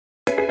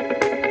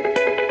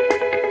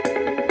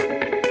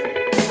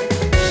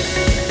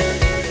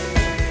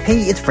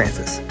Hey, it's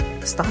Francis.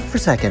 Stop for a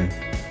second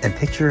and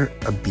picture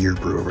a beer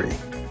brewery.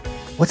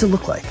 What's it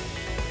look like?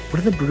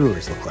 What do the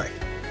brewers look like?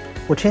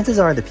 Well, chances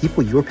are the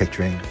people you're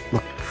picturing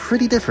look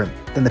pretty different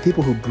than the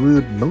people who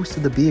brewed most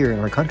of the beer in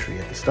our country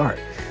at the start.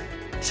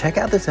 Check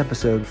out this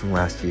episode from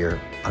last year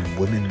on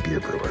women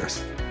beer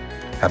brewers.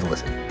 Have a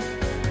listen.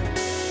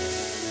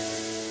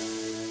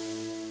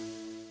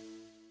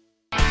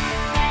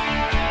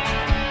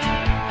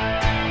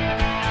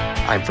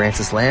 I'm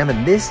Francis Lamb,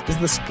 and this is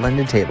The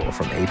Splendid Table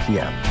from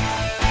APM.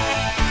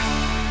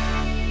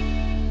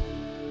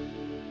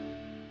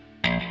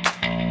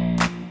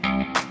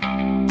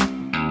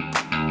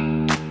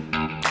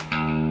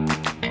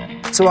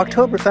 So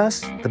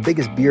Oktoberfest, the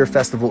biggest beer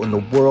festival in the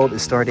world,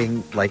 is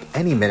starting like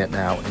any minute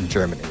now in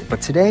Germany.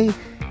 But today,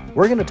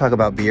 we're going to talk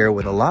about beer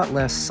with a lot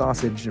less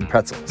sausage and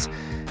pretzels,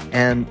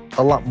 and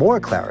a lot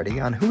more clarity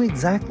on who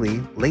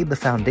exactly laid the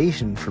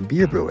foundation for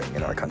beer brewing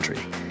in our country.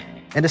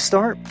 And to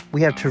start,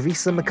 we have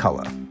Teresa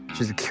McCullough.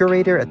 She's a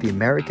curator at the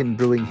American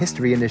Brewing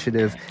History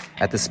Initiative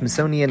at the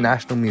Smithsonian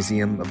National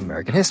Museum of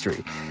American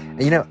History.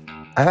 And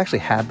I've actually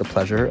had the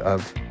pleasure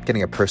of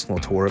getting a personal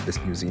tour of this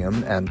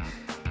museum, and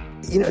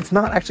it's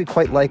not actually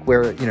quite like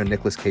where,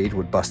 Nicolas Cage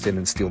would bust in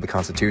and steal the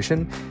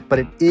Constitution, but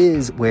it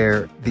is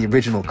where the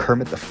original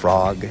Kermit the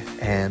Frog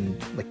and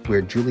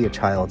where Julia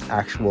Child's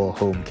actual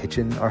home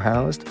kitchen are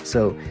housed.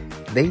 So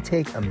they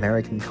take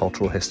American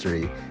cultural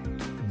history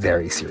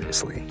very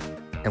seriously.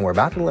 And we're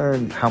about to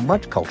learn how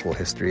much cultural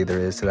history there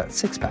is to that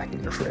six-pack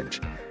in your fridge.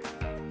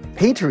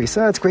 Hey,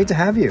 Teresa, it's great to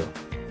have you.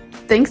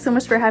 Thanks so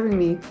much for having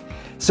me.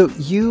 So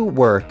you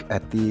work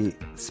at the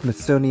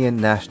Smithsonian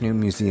National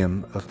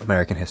Museum of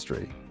American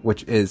History,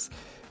 which is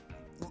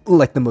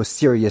like the most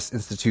serious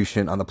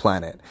institution on the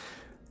planet.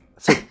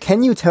 So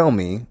can you tell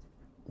me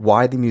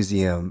why the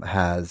museum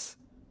has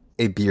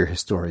a beer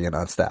historian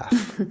on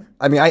staff?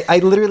 I mean, I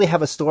literally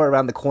have a store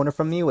around the corner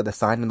from me with a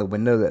sign in the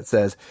window that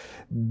says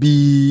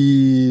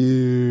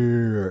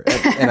beer.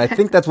 And I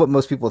think that's what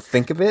most people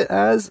think of it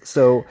as.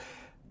 So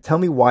tell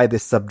me why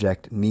this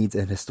subject needs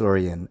an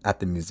historian at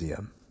the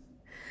museum.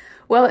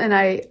 Well, and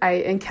I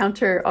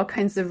encounter all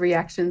kinds of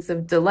reactions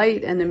of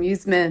delight and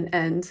amusement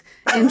and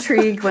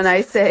intrigue when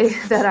I say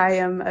that I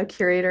am a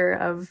curator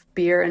of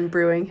beer and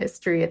brewing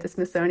history at the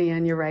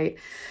Smithsonian. You're right.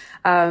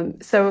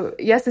 So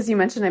yes, as you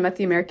mentioned, I'm at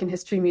the American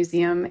History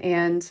Museum,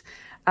 and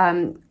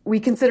we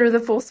consider the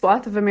full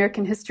swath of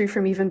American history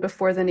from even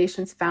before the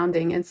nation's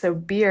founding. And so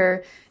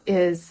beer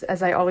is,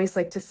 as I always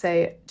like to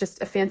say,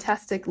 just a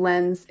fantastic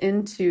lens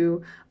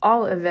into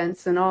all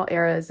events and all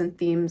eras and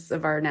themes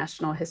of our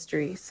national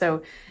history.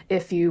 So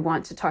if you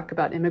want to talk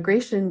about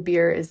immigration,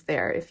 beer is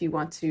there. If you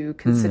want to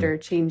consider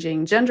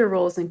changing gender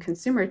roles and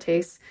consumer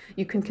tastes,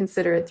 you can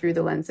consider it through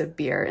the lens of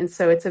beer. And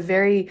so it's a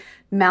very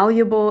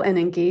malleable and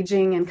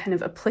engaging and kind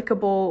of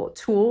applicable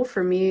tool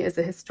for me as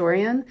a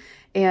historian,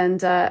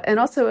 and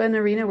also an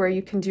arena where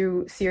you can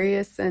do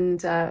serious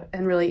and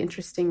really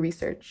interesting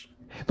research.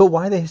 But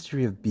why the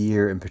history of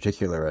beer in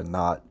particular and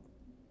not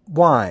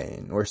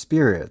wine or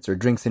spirits or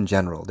drinks in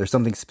general? There's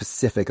something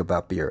specific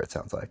about beer, it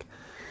sounds like.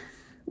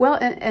 Well,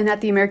 and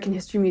at the American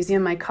History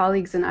Museum, my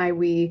colleagues and I,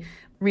 we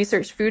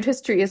research food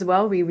history as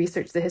well. We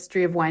research the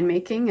history of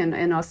winemaking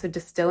and also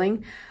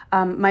distilling.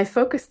 My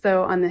focus,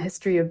 though, on the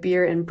history of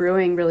beer and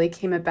brewing really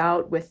came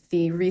about with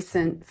the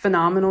recent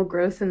phenomenal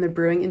growth in the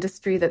brewing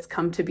industry that's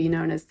come to be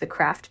known as the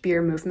craft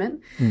beer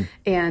movement.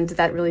 And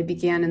that really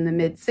began in the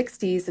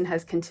mid-'60s and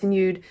has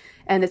continued.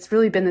 And it's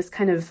really been this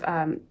kind of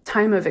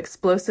time of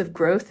explosive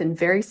growth in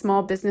very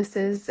small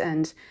businesses.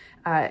 And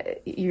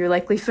you're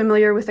likely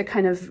familiar with a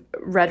kind of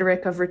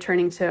rhetoric of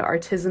returning to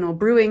artisanal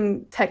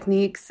brewing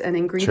techniques and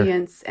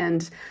ingredients. Sure.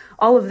 And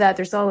all of that.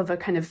 There's all of a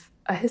kind of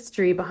a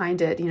history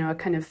behind it, a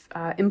kind of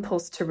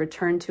impulse to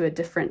return to a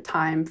different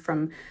time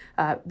from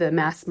the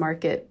mass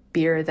market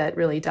beer that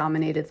really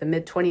dominated the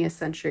mid-20th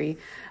century.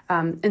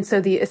 And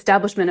so the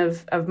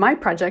establishment of my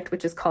project,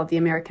 which is called the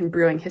American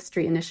Brewing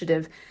History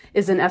Initiative,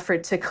 is an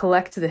effort to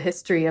collect the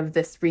history of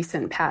this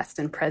recent past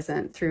and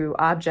present through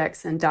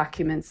objects and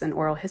documents and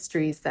oral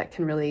histories that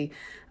can really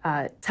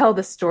tell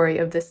the story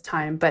of this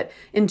time. But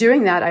in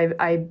doing that,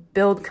 I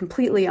build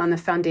completely on the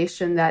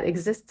foundation that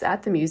exists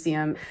at the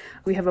museum.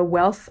 We have a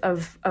wealth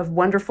of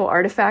wonderful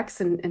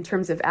artifacts in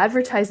terms of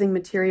advertising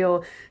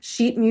material,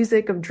 sheet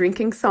music of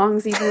drinking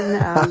songs even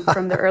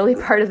from the early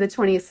part of the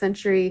 20th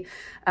century,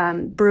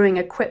 brewing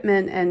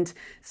equipment. And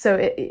so,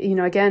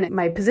 again,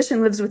 my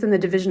position lives within the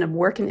Division of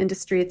Work and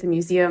Industry at the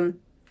museum.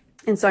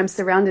 And so I'm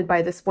surrounded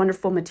by this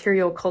wonderful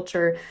material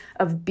culture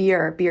of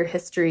beer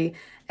history.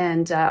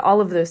 And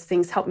all of those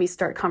things help me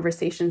start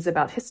conversations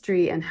about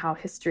history and how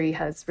history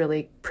has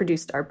really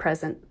produced our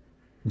present.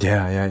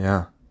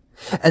 Yeah.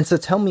 And so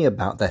tell me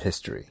about that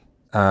history.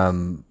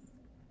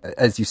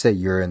 As you say,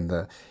 you're in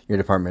your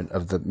department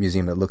of the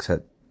museum that looks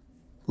at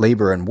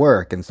labor and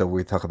work. And so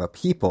we talk about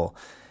people.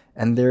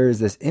 And there's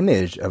this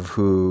image of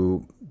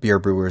who beer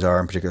brewers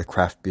are, in particular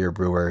craft beer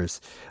brewers.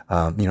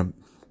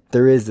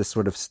 There is this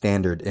sort of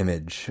standard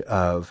image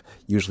of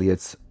usually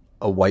it's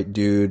a white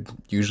dude,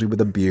 usually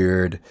with a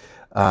beard,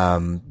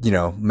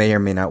 may or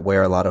may not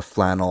wear a lot of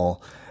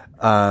flannel.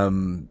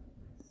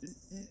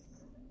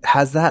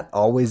 Has that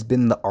always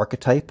been the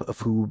archetype of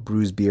who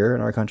brews beer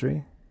in our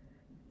country?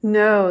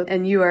 No,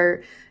 and you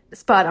are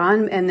spot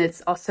on. And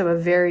it's also a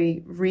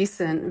very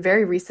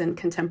recent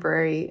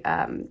contemporary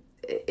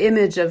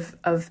image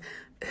of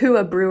who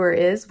a brewer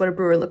is, what a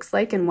brewer looks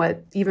like, and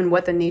what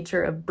the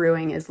nature of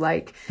brewing is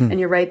like. And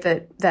you're right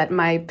that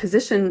my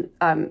position,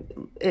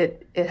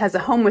 it has a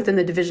home within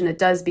the division. It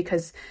does,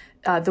 because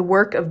the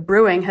work of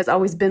brewing has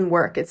always been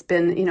work. It's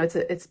been,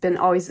 it's been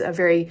always a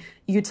very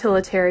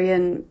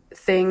utilitarian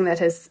thing that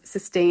has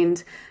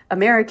sustained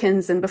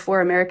Americans, and before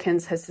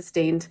Americans has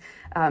sustained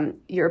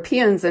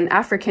Europeans and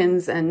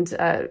Africans and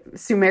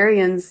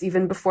Sumerians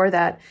even before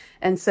that.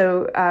 And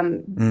so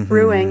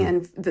brewing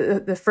and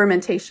the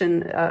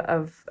fermentation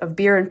of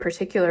beer in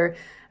particular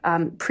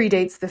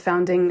predates the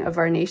founding of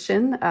our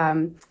nation.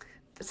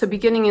 So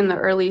beginning in the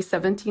early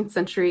 17th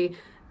century,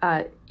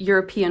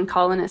 European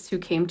colonists who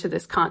came to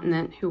this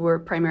continent, who were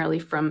primarily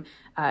from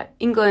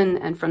England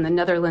and from the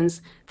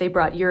Netherlands, they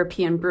brought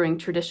European brewing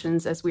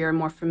traditions as we are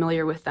more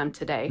familiar with them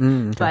today.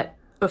 Okay. But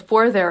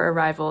before their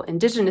arrival,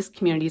 indigenous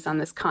communities on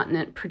this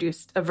continent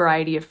produced a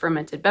variety of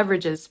fermented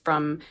beverages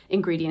from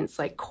ingredients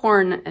like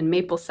corn and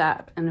maple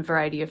sap and a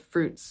variety of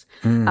fruits.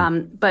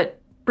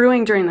 But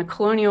brewing during the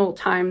colonial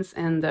times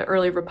and the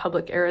early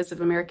Republic eras of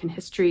American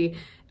history,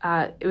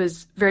 it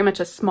was very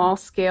much a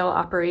small-scale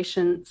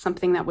operation,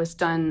 something that was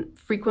done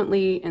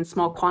frequently in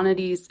small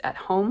quantities at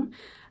home.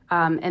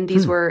 And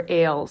these were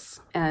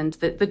ales. And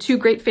the two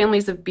great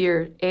families of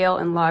beer, ale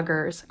and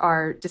lagers,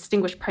 are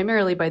distinguished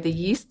primarily by the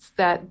yeasts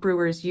that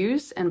brewers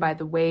use and by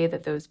the way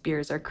that those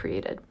beers are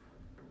created.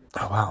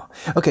 Oh, wow.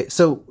 Okay,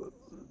 so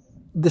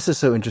this is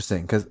so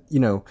interesting because,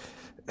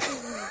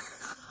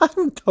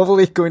 I'm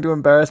totally going to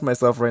embarrass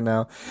myself right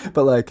now.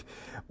 But,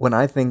 when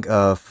I think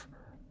of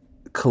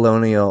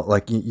colonial,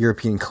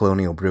 European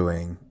colonial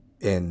brewing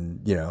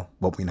in,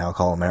 what we now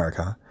call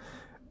America,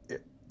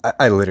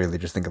 I literally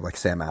just think of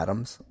Sam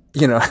Adams.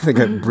 I think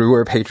of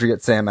brewer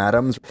patriot Sam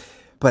Adams.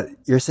 But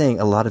you're saying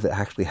a lot of it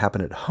actually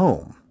happened at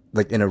home,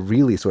 in a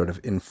really sort of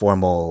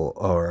informal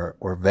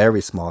or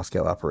very small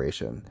scale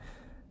operation.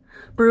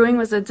 Brewing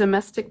was a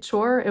domestic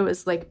chore. It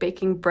was like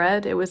baking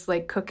bread. It was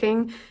like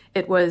cooking.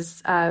 It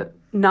was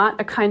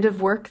not a kind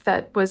of work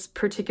that was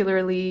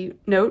particularly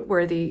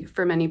noteworthy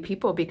for many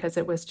people because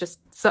it was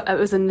it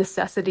was a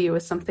necessity. It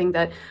was something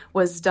that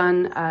was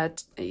done,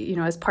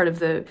 as part of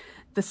the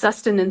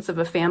sustenance of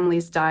a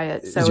family's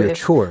diet. So your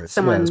chores.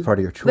 It's part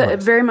of your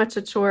chores. Very much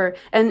a chore.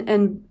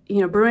 And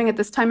brewing at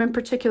this time in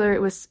particular,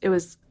 it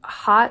was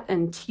hot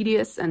and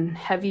tedious and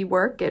heavy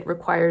work. It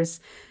requires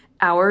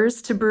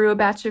hours to brew a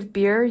batch of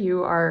beer.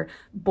 You are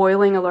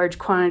boiling a large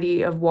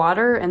quantity of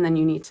water, and then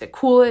you need to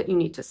cool it. You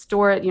need to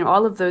store it.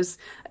 All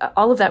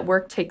of that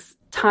work takes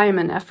time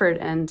and effort,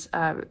 and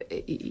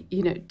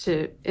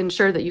to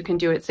ensure that you can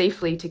do it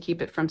safely to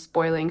keep it from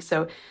spoiling.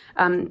 So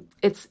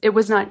it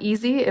was not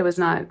easy. It was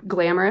not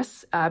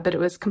glamorous, but it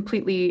was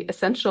completely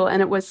essential,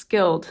 and it was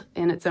skilled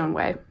in its own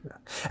way.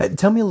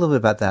 Tell me a little bit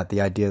about that.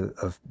 The idea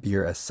of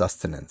beer as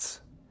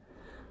sustenance.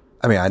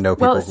 I mean, I know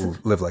people who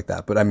live like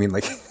that, but I mean,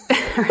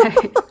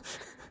 Right.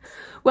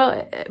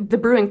 Well, the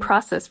brewing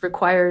process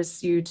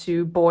requires you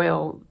to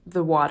boil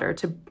the water,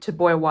 to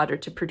boil water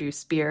to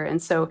produce beer.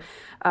 And so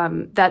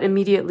that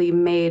immediately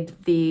made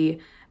the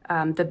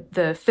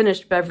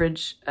finished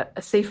beverage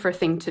a safer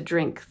thing to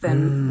drink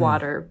than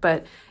water.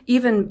 But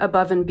even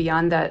above and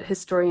beyond that,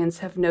 historians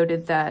have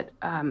noted that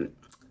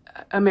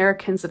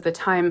Americans of the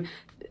time,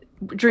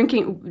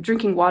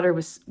 drinking water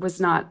was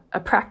not a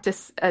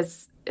practice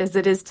as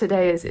it is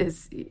today.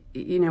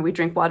 We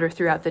drink water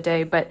throughout the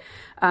day, but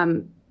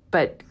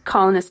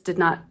colonists did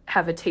not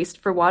have a taste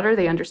for water.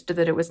 They understood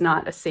that it was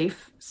not a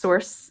safe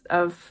source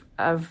of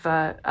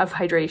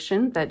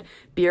hydration, that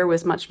beer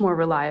was much more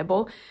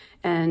reliable.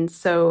 And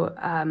so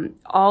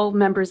all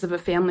members of a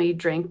family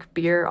drank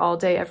beer all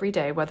day, every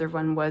day, whether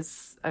one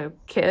was a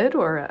kid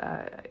or,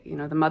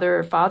 the mother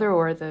or father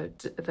or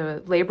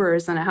the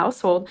laborers in a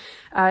household.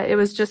 It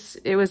was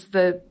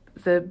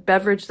the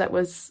beverage that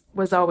was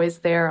always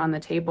there on the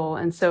table.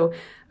 And so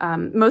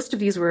most of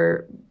these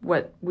were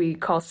what we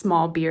call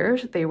small beer.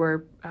 They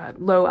were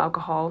low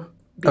alcohol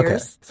beers.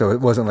 Okay. So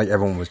it wasn't like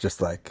everyone was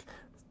just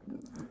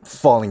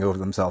falling over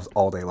themselves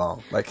all day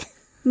long.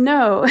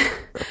 No,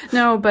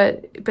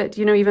 but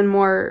even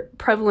more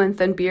prevalent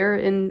than beer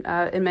in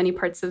many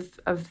parts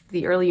of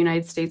the early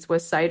United States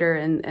was cider,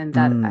 and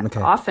that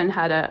often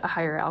had a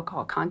higher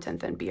alcohol content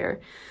than beer.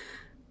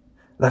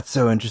 That's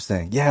so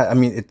interesting. Yeah, I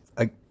mean,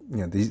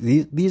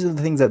 these are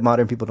the things that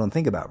modern people don't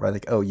think about,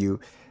 right?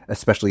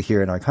 Especially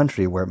here in our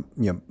country where,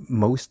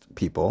 most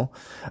people,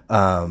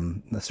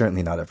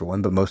 certainly not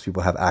everyone, but most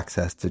people have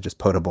access to just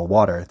potable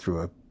water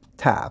through a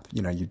tap.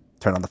 You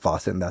turn on the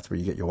faucet and that's where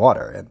you get your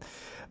water. And,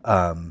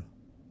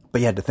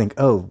 but you had to think,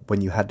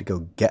 when you had to go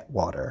get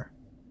water,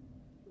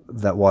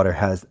 that water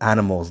has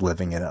animals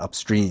living in it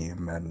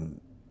upstream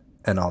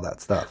and all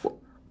that stuff.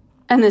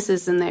 And this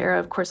is in the era,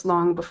 of course,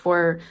 long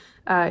before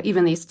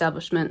even the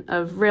establishment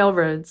of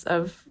railroads,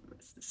 of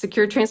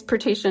secure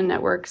transportation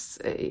networks.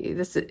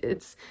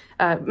 It's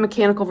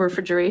mechanical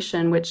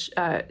refrigeration, which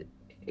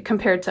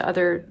compared to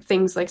other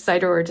things like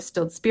cider or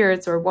distilled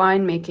spirits or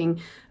wine making,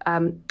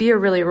 beer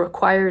really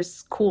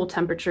requires cool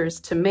temperatures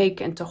to make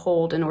and to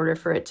hold in order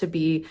for it to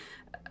be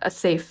a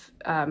safe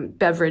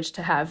beverage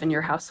to have in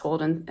your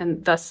household,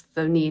 and thus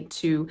the need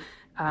to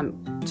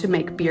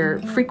make beer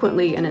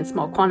frequently and in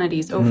small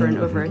quantities over and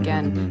over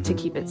again to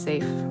keep it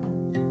safe.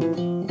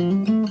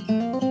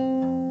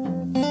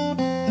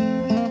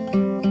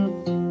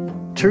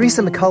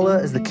 Teresa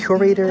McCullough is the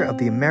curator of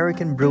the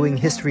American Brewing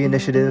History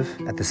Initiative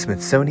at the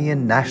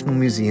Smithsonian National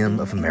Museum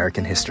of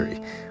American History.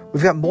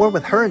 We've got more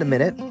with her in a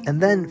minute,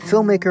 and then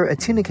filmmaker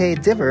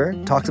Atunike Diver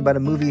talks about a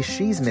movie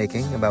she's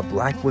making about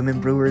Black women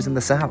brewers in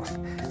the South.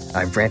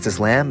 I'm Francis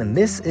Lamb, and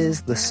this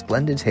is The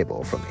Splendid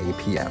Table from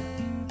APM.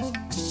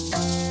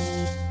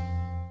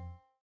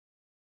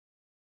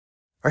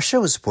 Our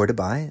show is supported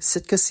by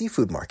Sitka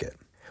Seafood Market.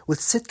 With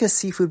Sitka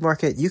Seafood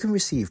Market, you can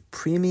receive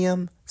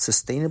premium,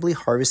 sustainably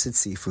harvested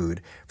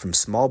seafood from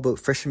small boat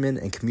fishermen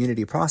and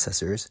community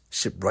processors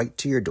shipped right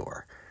to your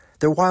door.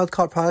 Their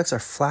wild-caught products are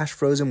flash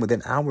frozen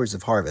within hours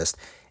of harvest,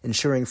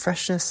 ensuring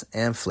freshness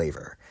and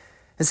flavor.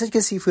 And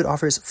Sitka Seafood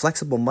offers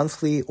flexible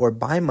monthly or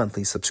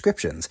bi-monthly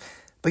subscriptions,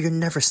 but you're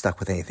never stuck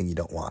with anything you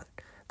don't want.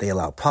 They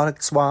allow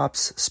product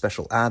swaps,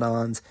 special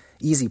add-ons,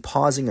 easy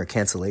pausing or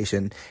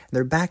cancellation, and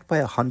they're backed by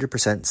a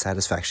 100%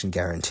 satisfaction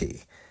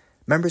guarantee.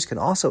 Members can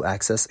also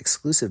access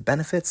exclusive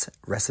benefits,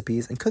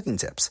 recipes, and cooking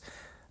tips.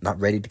 Not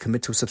ready to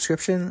commit to a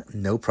subscription?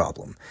 No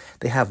problem.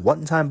 They have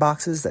one-time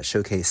boxes that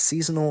showcase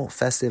seasonal,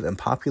 festive, and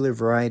popular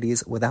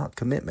varieties without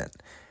commitment.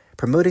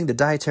 Promoting the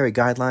dietary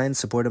guidelines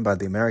supported by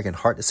the American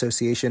Heart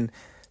Association,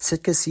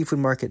 Sitka Seafood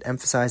Market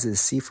emphasizes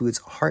seafood's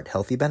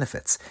heart-healthy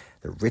benefits.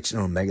 They're rich in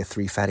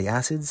omega-3 fatty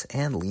acids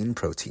and lean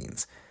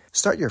proteins.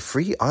 Start your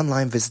free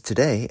online visit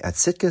today at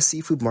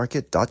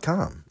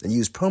sitkaseafoodmarket.com and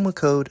use promo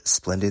code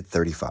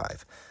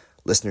SPLENDID35.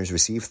 Listeners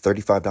receive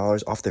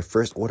 $35 off their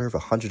first order of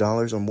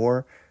 $100 or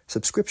more,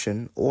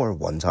 subscription, or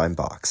one-time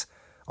box.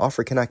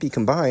 Offer cannot be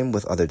combined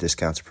with other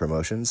discounts or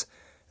promotions.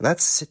 And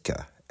that's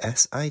Sitka,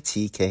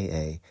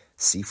 SITKA,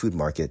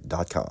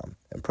 seafoodmarket.com,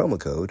 and promo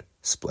code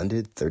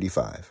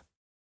SPLENDID35.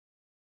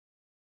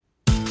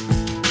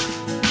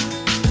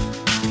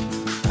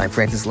 I'm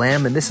Francis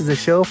Lamb, and this is a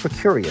show for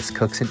curious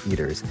cooks and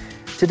eaters.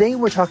 Today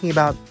we're talking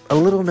about a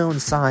little-known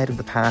side of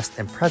the past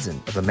and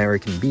present of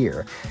American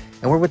beer,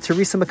 and we're with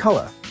Teresa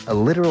McCullough, a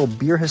literal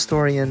beer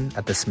historian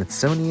at the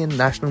Smithsonian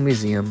National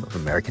Museum of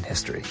American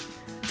History.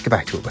 Let's get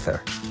back to it with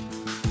her.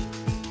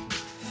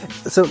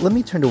 So let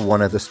me turn to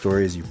one of the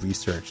stories you've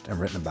researched and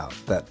written about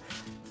that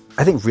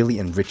I think really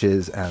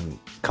enriches and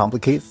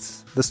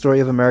complicates the story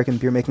of American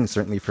beer making,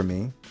 certainly for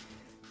me.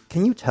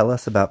 Can you tell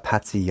us about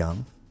Patsy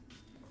Young?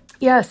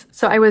 Yes.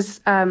 So I was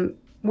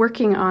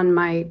working on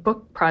my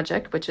book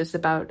project, which is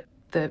about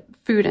the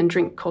food and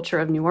drink culture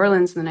of New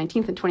Orleans in the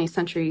 19th and 20th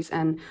centuries.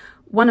 And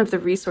one of the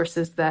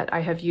resources that I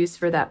have used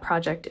for that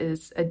project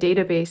is a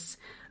database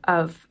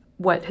of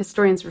what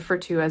historians refer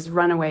to as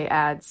runaway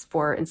ads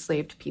for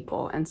enslaved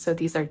people. And so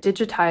these are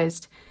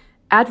digitized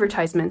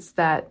advertisements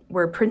that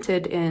were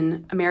printed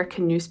in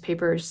American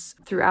newspapers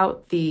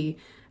throughout the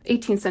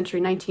 18th century,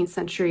 19th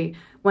century,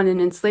 when an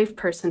enslaved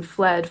person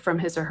fled from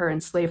his or her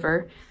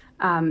enslaver.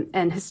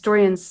 And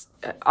historians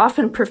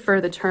often prefer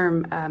the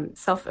term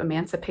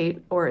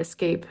self-emancipate or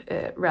escape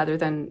rather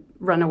than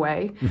run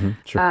away.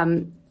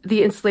 Sure.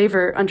 The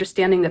enslaver,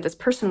 understanding that this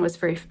person was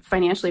very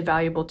financially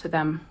valuable to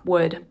them,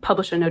 would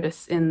publish a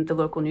notice in the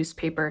local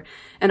newspaper.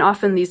 And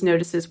often these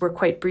notices were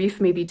quite brief,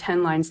 maybe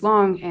 10 lines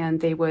long, and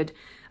they would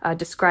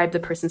describe the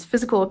person's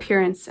physical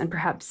appearance and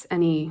perhaps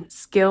any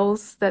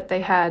skills that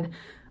they had,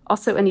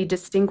 also any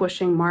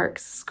distinguishing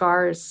marks,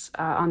 scars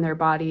on their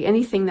body,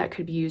 anything that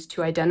could be used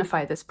to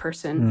identify this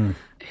person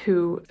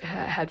who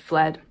had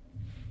fled.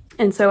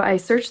 And so I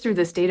searched through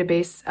this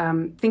database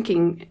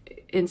thinking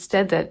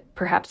instead that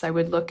perhaps I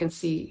would look and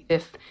see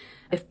if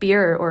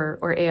beer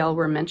or ale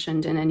were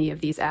mentioned in any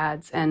of these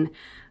ads. And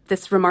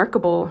this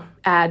remarkable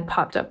ad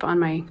popped up on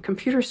my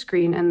computer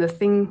screen, and the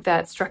thing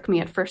that struck me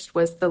at first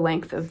was the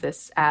length of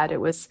this ad. It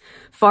was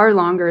far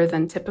longer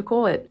than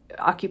typical. It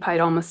occupied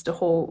almost a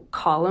whole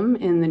column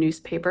in the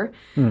newspaper.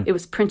 It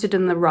was printed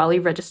in the Raleigh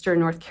Register,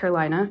 North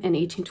Carolina in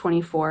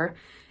 1824,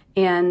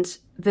 and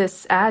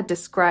this ad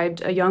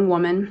described a young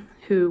woman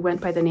who went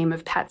by the name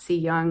of Patsy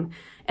Young,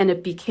 and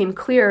it became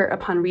clear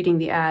upon reading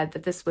the ad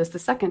that this was the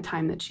second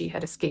time that she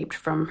had escaped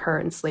from her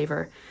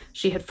enslaver.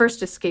 She had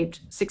first escaped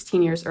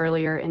 16 years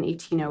earlier in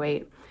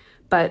 1808,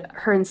 but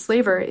her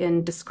enslaver,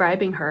 in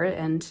describing her,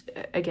 and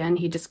again,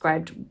 he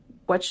described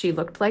what she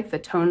looked like, the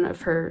tone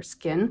of her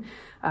skin,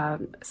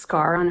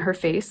 scar on her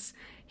face.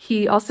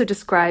 He also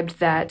described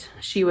that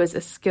she was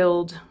a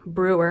skilled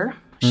brewer.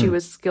 She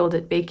was skilled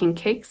at baking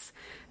cakes,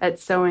 at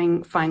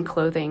sewing fine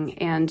clothing,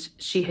 and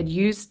she had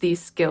used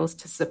these skills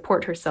to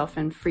support herself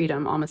in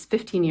freedom, almost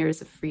 15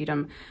 years of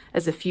freedom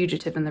as a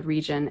fugitive in the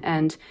region.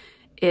 And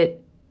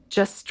it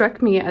just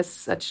struck me as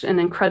such an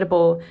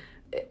incredible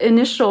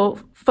initial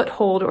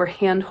foothold or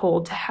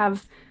handhold to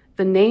have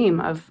the name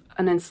of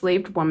an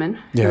enslaved woman.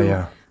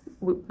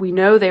 We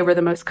know they were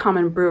the most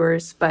common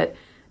brewers, but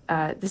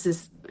this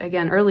is,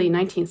 again, early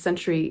 19th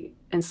century.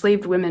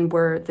 Enslaved women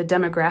were the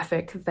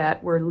demographic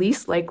that were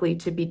least likely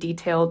to be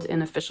detailed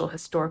in official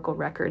historical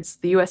records.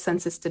 The U.S.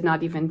 Census did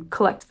not even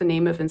collect the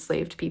name of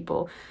enslaved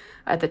people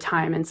at the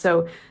time. And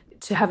so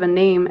to have a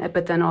name,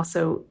 but then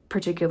also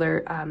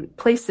particular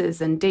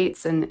places and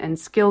dates and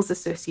skills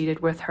associated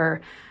with her,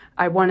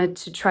 I wanted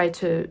to try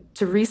to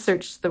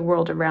research the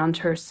world around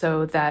her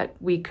so that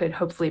we could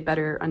hopefully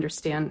better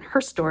understand her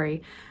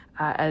story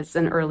as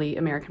an early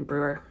American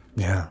brewer.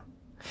 Yeah.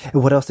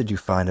 And what else did you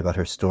find about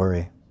her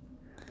story?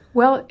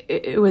 Well,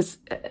 it was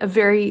a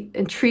very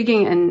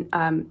intriguing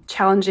and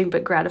challenging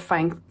but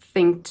gratifying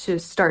thing to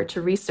start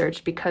to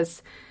research,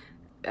 because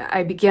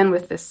I began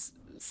with this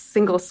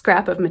single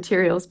scrap of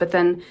materials, but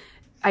then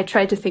I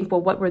tried to think,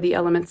 well, what were the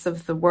elements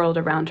of the world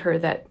around her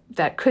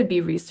that could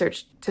be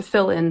researched to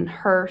fill in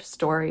her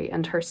story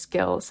and her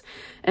skills?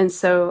 And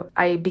so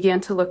I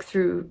began to look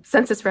through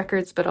census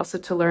records, but also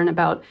to learn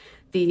about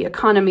the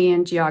economy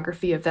and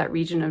geography of that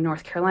region of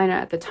North Carolina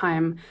at the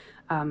time,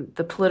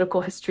 the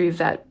political history of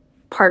that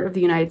part of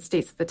the United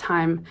States at the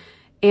time.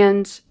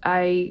 And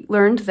I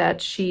learned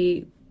that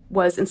she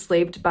was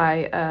enslaved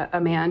by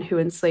a man who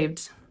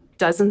enslaved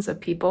dozens of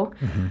people,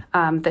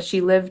 that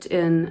she lived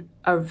in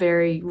a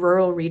very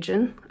rural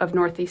region of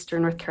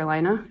northeastern North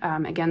Carolina.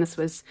 Again, this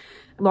was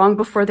long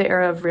before the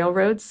era of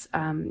railroads.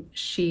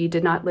 She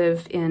did not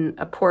live in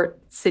a port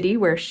city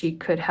where she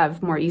could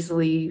have more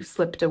easily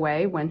slipped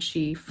away when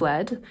she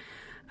fled.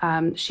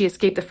 She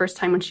escaped the first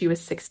time when she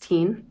was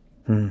 16.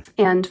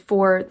 And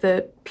for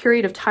the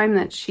period of time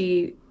that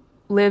she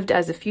lived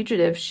as a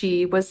fugitive,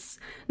 she was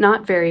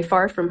not very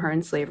far from her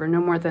enslaver,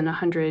 no more than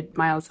 100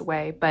 miles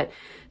away. But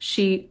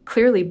she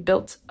clearly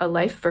built a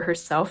life for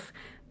herself,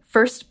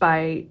 first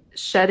by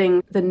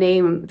shedding the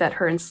name that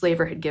her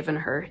enslaver had given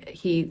her.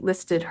 He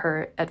listed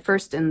her at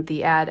first in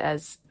the ad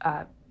as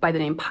by the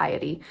name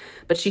Piety,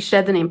 but she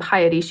shed the name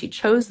Piety. She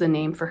chose the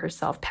name for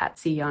herself,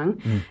 Patsy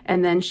Young.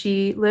 And then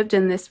she lived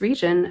in this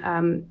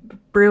region,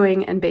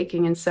 brewing and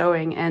baking and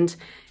sewing. And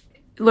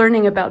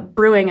learning about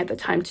brewing at the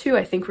time, too,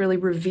 I think really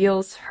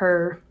reveals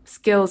her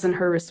skills and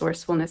her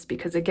resourcefulness,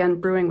 because, again,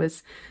 brewing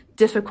was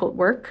difficult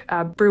work.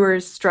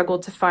 Brewers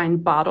struggled to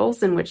find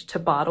bottles in which to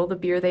bottle the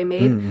beer they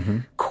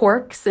made.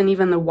 Corks and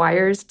even the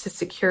wires to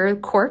secure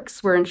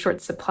corks were in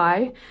short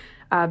supply.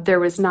 There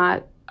was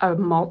not a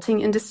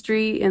malting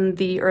industry in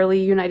the early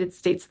United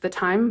States at the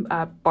time.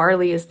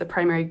 Barley is the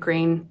primary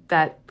grain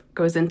that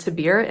goes into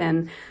beer,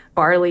 and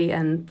barley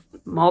and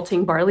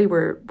malting barley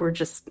were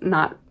just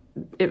not,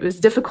 it was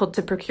difficult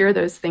to procure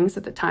those things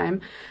at the time.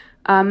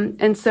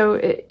 And so,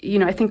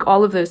 I think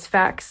all of those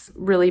facts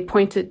really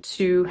pointed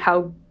to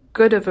how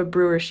good of a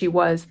brewer she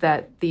was,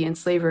 that the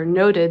enslaver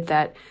noted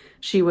that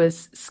she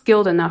was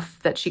skilled enough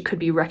that she could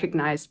be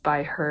recognized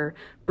by her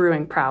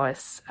brewing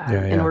prowess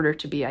in order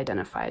to be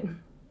identified.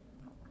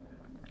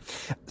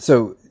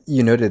 So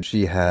you noted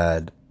she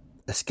had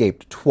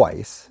escaped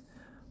twice,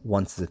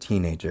 once as a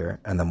teenager,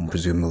 and then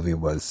presumably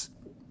was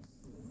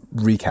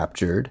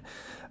recaptured,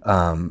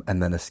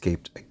 and then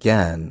escaped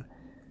again.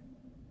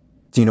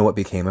 Do you know what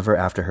became of her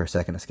after her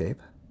second escape?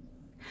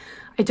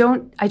 I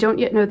don't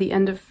yet know the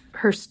end of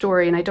her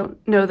story, and I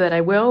don't know that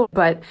I will,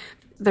 but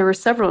there were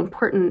several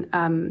important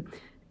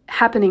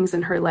happenings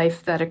in her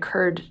life that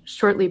occurred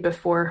shortly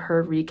before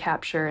her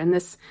recapture. And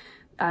this,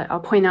 I'll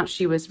point out,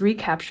 she was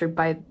recaptured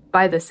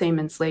by the same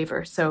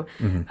enslaver. So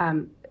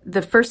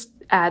the first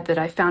ad that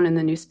I found in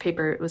the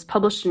newspaper, it was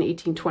published in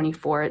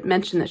 1824. It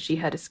mentioned that she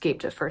had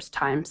escaped a first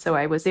time. So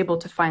I was able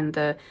to find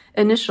the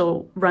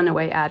initial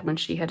runaway ad when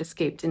she had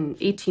escaped in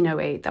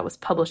 1808. That was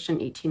published in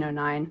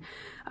 1809.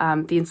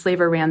 The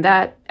enslaver ran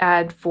that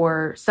ad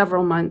for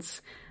several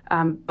months,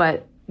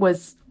 but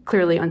was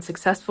clearly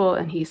unsuccessful,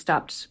 and he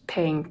stopped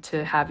paying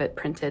to have it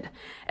printed.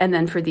 And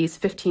then for these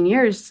 15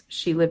 years,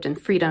 she lived in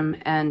freedom.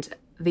 And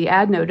the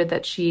ad noted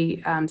that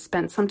she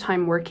spent some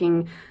time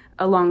working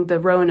along the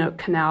Roanoke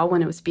Canal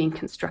when it was being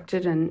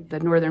constructed in the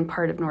northern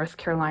part of North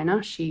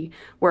Carolina. She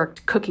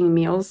worked cooking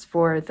meals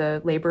for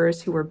the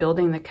laborers who were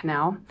building the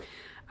canal.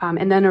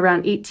 And then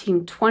around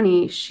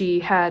 1820,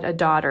 she had a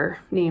daughter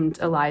named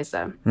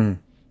Eliza.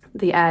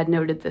 The ad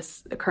noted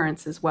this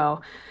occurrence as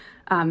well.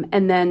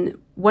 And then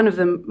one of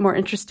the more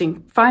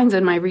interesting finds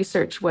in my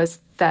research was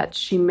that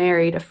she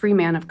married a free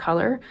man of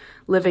color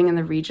living in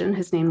the region.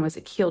 His name was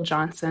Akil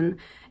Johnson.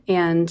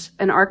 And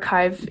an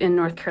archive in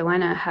North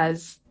Carolina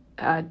has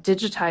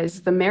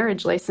digitized the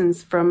marriage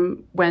license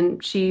from when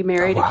she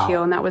married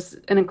Akil. And that was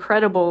an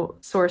incredible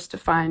source to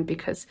find,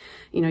 because,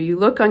 you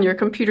look on your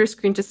computer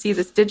screen to see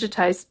this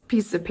digitized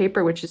piece of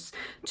paper, which is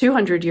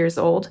 200 years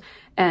old,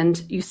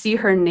 and you see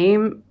her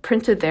name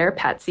printed there,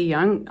 Patsy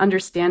Young,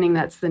 understanding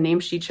that's the name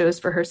she chose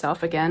for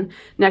herself again,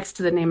 next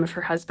to the name of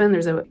her husband.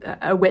 There's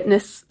a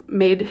witness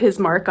made his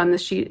mark on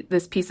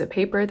this piece of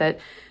paper that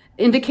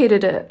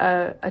indicated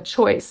a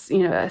choice,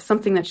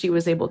 something that she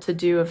was able to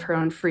do of her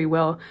own free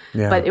will.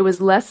 Yeah. But it was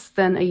less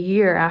than a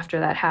year after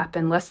that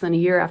happened, less than a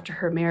year after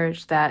her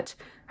marriage, that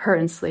her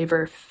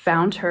enslaver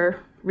found her,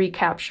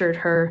 recaptured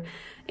her.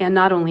 And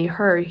not only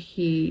her,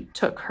 he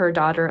took her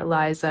daughter,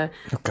 Eliza,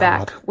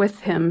 back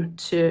with him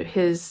to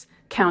his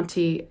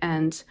county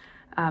and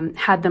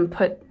had them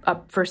put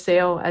up for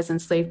sale as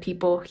enslaved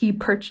people. He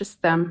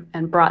purchased them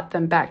and brought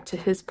them back to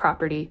his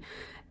property.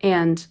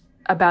 And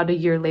about a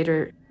year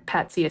later,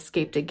 Patsy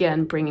escaped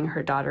again, bringing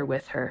her daughter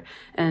with her.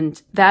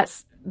 And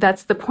that's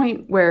the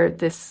point where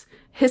this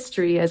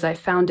history, as I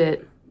found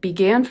it,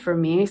 began for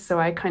me. So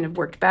I kind of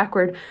worked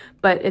backward.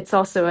 But it's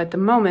also at the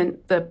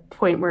moment the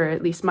point where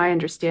at least my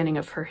understanding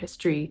of her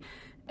history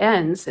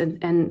ends.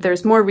 And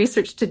there's more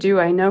research to do,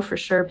 I know for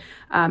sure.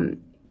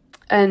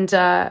 And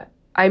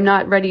I'm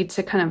not ready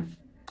to kind of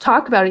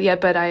talk about it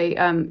yet, but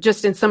I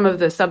just in some of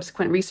the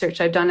subsequent research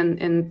I've done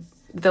in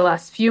the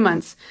last few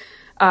months,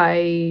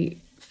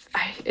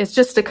 it's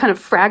just a kind of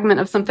fragment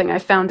of something I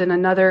found in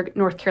another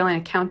North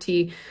Carolina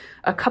county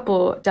a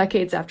couple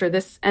decades after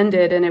this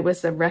ended, and it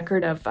was a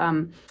record of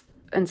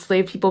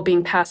enslaved people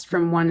being passed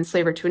from one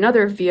enslaver to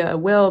another via a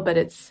will, but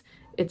it's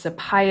a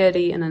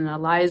Piety and an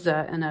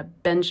Eliza and a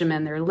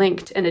Benjamin. They're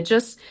linked, and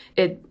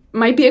it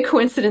might be a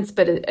coincidence,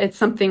 but it's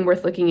something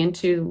worth looking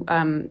into.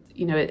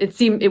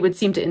 It would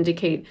seem to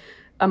indicate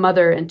a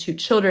mother and two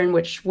children,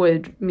 which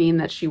would mean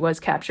that she was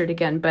captured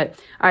again. But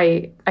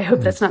I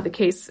hope that's not the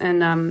case,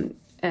 and I'm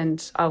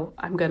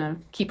going to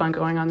keep on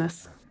going on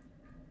this.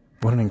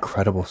 What an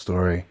incredible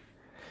story.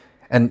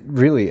 And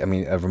really, I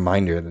mean, a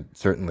reminder that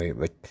certainly,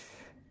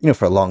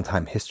 for a long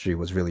time, history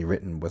was really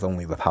written with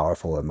only the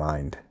powerful in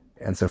mind.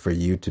 And so for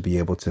you to be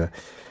able to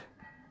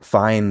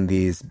find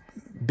these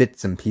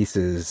bits and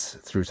pieces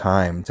through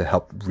time to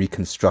help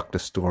reconstruct a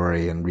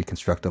story and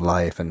reconstruct a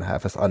life and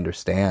have us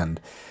understand,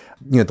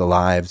 the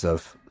lives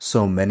of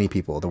so many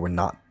people that were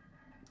not,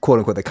 quote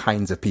unquote, the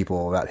kinds of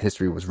people that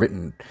history was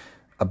written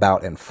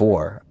about and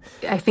for.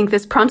 I think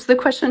this prompts the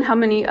question, how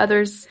many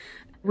others?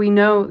 We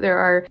know there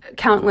are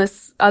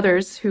countless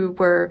others who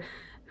were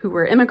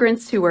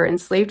immigrants, who were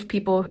enslaved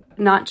people,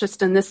 not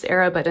just in this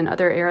era, but in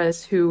other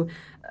eras, who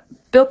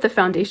built the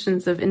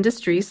foundations of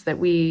industries that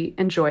we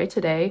enjoy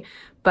today.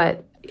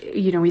 But,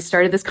 we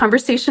started this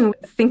conversation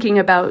thinking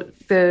about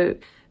the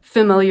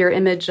familiar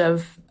image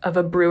of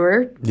a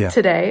brewer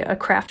today, a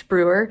craft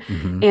brewer.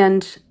 Mm-hmm.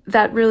 And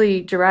that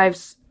really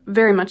derives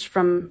very much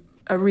from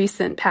a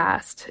recent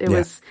past. It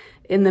was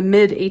in the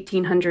mid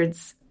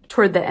 1800s,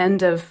 toward the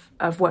end of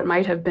what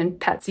might have been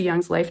Patsy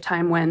Young's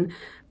lifetime, when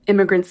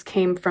immigrants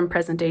came from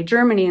present-day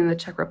Germany and the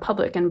Czech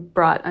Republic and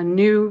brought a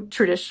new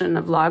tradition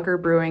of lager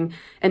brewing,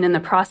 and in the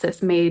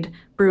process made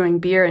brewing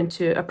beer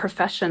into a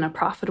profession, a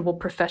profitable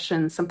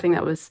profession, something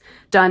that was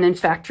done in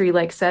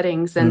factory-like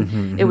settings.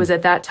 And it was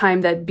at that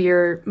time that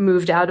beer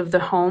moved out of the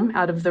home,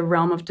 out of the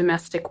realm of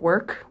domestic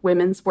work,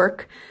 women's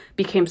work,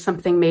 became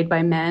something made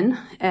by men.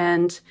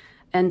 And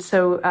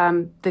so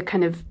the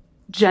kind of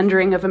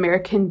gendering of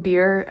American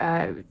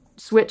beer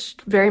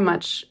switched very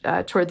much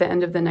toward the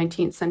end of the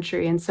 19th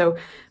century. And so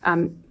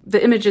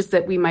the images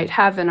that we might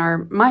have in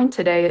our mind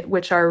today,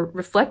 which are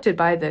reflected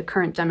by the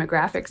current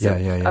demographics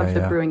of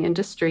the brewing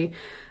industry,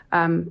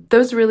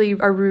 those really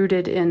are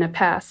rooted in a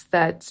past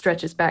that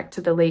stretches back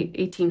to the late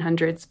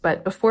 1800s.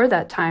 But before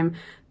that time,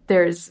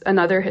 there's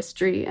another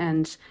history,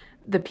 and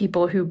the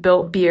people who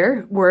built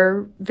beer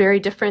were very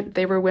different.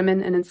 They were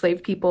women and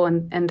enslaved people,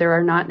 and there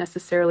are not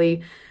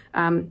necessarily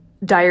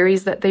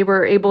diaries that they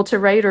were able to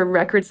write or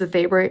records that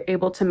they were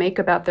able to make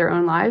about their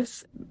own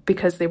lives,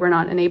 because they were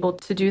not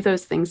enabled to do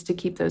those things, to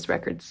keep those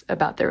records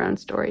about their own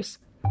stories.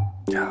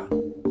 Yeah.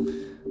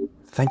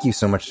 Thank you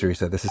so much,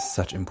 Teresa. This is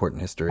such important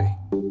history.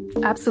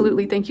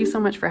 Absolutely. Thank you so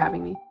much for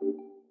having me.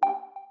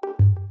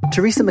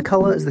 Teresa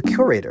McCullough is the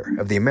curator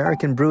of the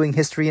American Brewing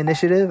History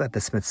Initiative at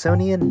the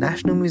Smithsonian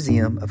National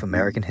Museum of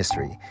American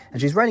History,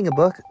 and she's writing a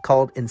book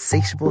called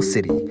Insatiable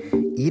City: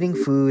 Eating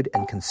Food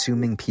and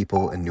Consuming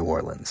People in New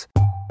Orleans.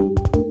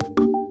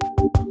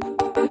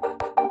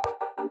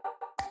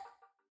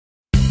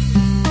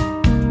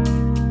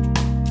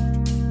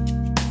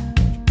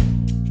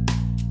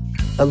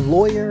 A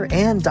lawyer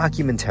and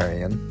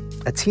documentarian,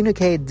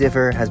 Atinuke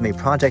Diver has made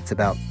projects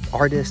about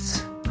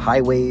artists,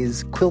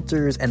 highways,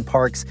 quilters, and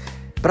parks.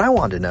 But I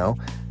want to know,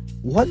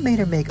 what made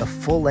her make a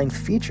full-length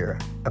feature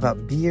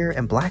about beer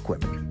and black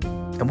women?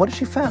 And what has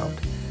she found?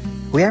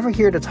 We have her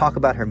here to talk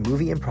about her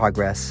movie in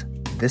progress,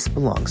 This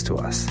Belongs to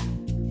Us.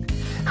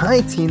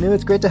 Hi, Tinu.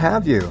 It's great to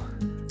have you.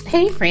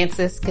 Hey,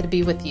 Francis. Good to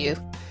be with you.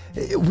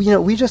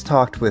 We just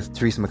talked with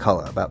Teresa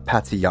McCullough about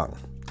Patsy Young,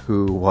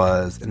 who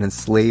was an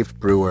enslaved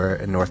brewer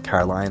in North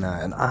Carolina.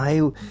 And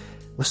I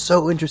was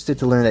so interested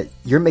to learn that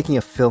you're making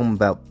a film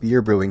about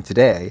beer brewing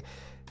today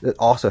that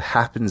also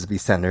happens to be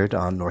centered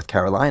on North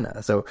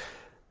Carolina. So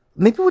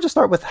maybe we'll just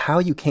start with how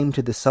you came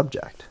to this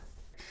subject.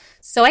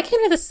 So I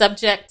came to this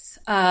subject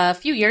a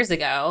few years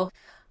ago.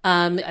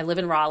 I live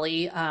in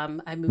Raleigh.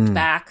 I moved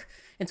back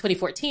in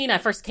 2014. I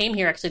first came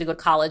here actually to go to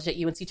college at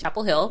UNC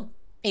Chapel Hill.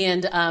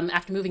 And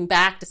after moving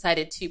back,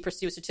 decided to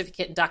pursue a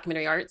certificate in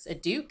documentary arts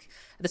at Duke,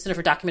 at the Center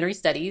for Documentary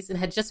Studies, and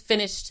had just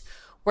finished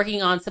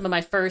working on some of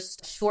my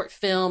first short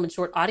film and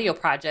short audio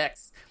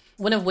projects,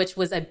 one of which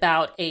was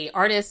about a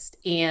artist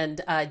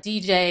and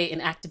DJ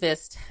and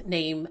activist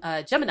named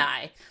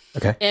Gemini.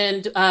 Okay.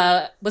 And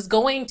was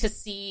going to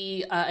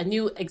see a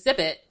new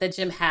exhibit that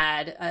Jim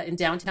had in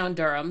downtown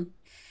Durham.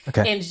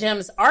 Okay. And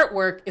Jim's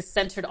artwork is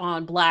centered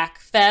on Black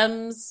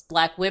femmes,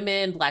 Black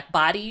women, Black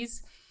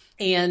bodies.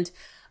 And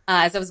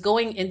as I was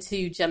going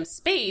into Jim's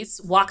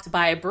space, walked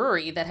by a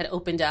brewery that had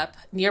opened up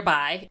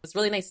nearby. It was a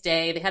really nice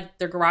day. They had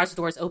their garage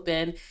doors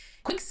open.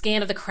 Quick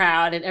scan of the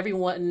crowd, and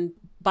everyone,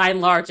 by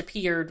and large,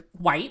 appeared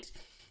white.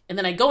 And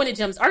then I go into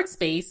Jim's art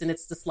space, and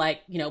it's just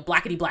like,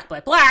 blackety black,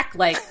 black, black,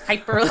 like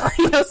hyper,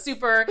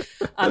 super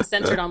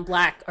centered on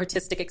Black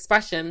artistic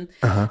expression.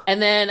 Uh-huh. And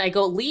then I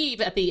go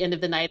leave at the end of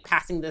the night,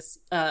 passing this,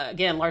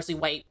 again, largely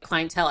white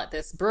clientele at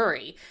this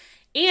brewery.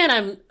 And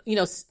I'm,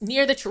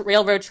 near the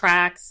railroad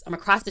tracks. I'm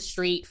across the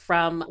street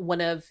from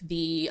one of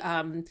the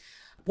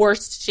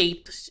worst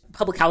shaped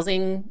public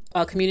housing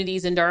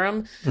communities in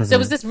Durham. Mm-hmm. So it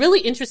was this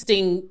really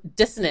interesting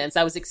dissonance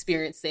I was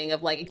experiencing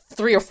of like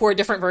 3 or 4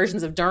 different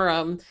versions of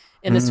Durham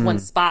in this one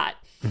spot.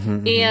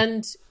 Mm-hmm.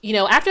 And,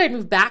 after I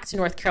moved back to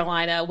North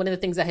Carolina, one of the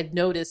things I had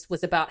noticed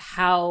was about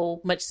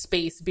how much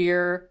space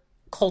beer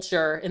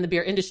culture in the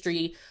beer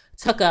industry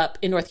took up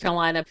in North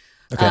Carolina.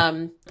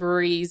 Okay.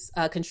 Breweries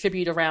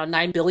contribute around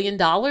 $9 billion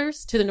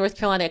to the North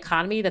Carolina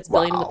economy. That's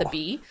billion with a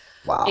B.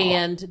 Wow.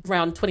 And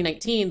around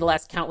 2019, the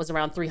last count was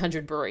around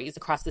 300 breweries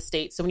across the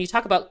state. So when you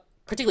talk about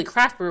particularly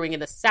craft brewing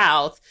in the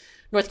South,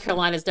 North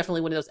Carolina is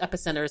definitely one of those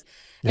epicenters.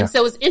 Yeah. And so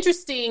it was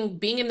interesting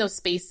being in those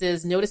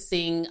spaces,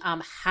 noticing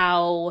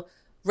how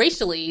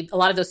racially a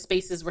lot of those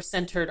spaces were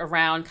centered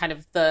around kind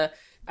of the,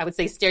 I would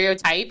say,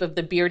 stereotype of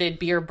the bearded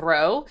beer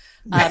bro,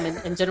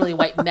 and generally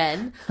white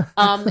men,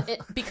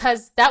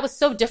 because that was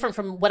so different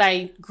from what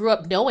I grew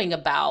up knowing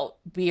about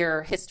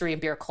beer history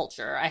and beer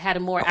culture. I had a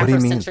more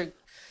Afrocentric.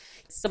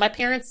 So my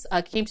parents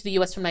came to the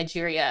U.S. from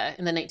Nigeria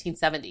in the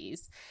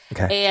 1970s.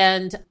 Okay.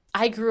 And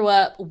I grew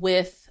up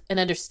with an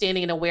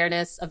understanding and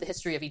awareness of the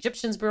history of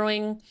Egyptians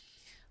brewing,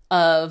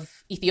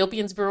 of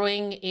Ethiopians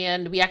brewing,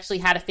 and we actually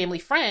had a family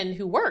friend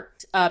who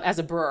worked as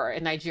a brewer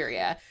in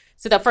Nigeria.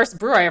 So the first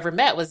brewer I ever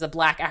met was a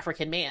Black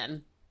African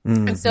man.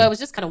 Mm-hmm. And so I was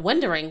just kind of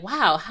wondering,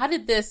 wow, how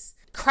did this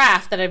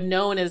craft that I've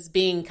known as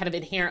being kind of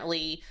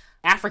inherently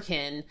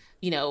African,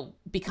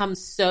 become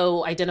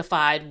so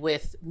identified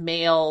with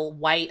male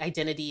white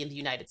identity in the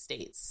United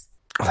States?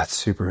 Oh, that's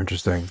super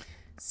interesting.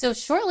 So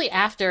shortly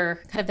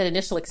after kind of that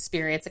initial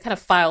experience, I kind of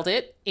filed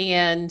it.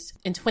 And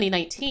in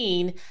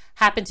 2019,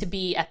 happened to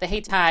be at the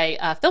Hayti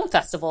Film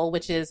Festival,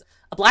 which is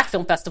a Black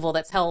film festival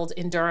that's held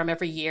in Durham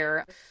every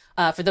year.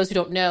 For those who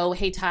don't know,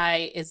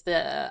 Hayti is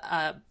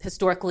the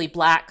historically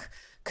Black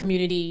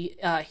community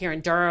here in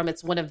Durham.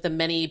 It's one of the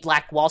many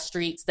Black Wall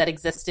Streets that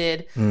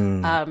existed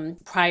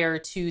prior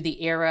to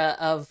the era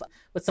of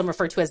what some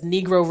refer to as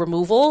Negro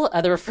removal.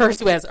 Others refer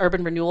to as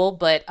urban renewal.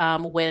 But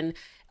when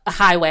a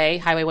Highway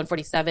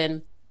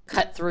 147,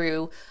 cut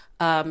through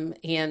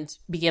and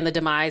began the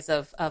demise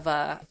of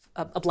a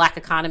Black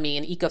economy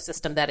and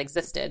ecosystem that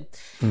existed.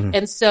 Mm-hmm.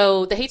 And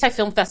so the Hayti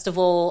Film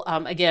Festival,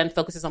 again,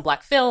 focuses on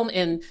Black film.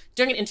 And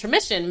during an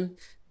intermission,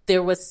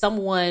 there was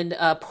someone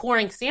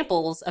pouring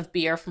samples of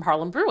beer from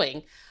Harlem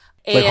Brewing.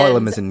 Like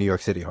Harlem is in New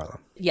York City, Harlem.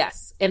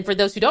 Yes. And for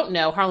those who don't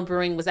know, Harlem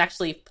Brewing was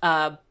actually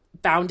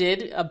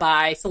founded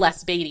by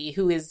Celeste Beatty,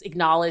 who is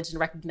acknowledged and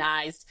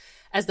recognized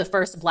as the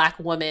first Black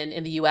woman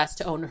in the U.S.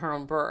 to own her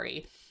own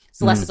brewery.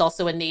 Celeste is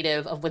also a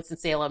native of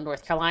Winston-Salem,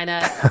 North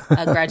Carolina,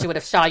 a graduate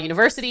of Shaw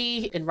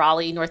University in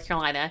Raleigh, North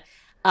Carolina.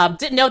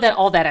 Didn't know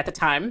all that at the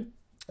time.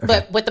 Okay.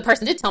 But what the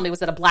person did tell me was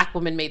that a Black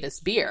woman made this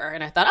beer.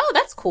 And I thought, oh,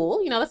 that's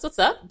cool. That's what's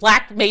up.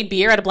 Black made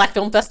beer at a Black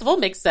film festival.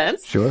 Makes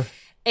sense. Sure.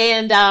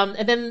 And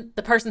then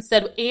the person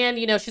said, and,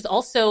 she's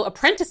also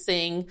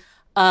apprenticing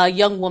a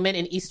young woman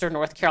in Eastern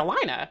North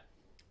Carolina.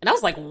 And I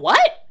was like,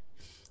 what?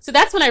 So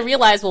that's when I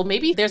realized, well,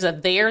 maybe there's a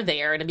there,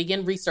 and I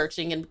began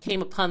researching and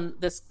came upon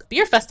this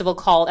beer festival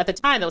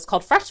that was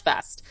called Fresh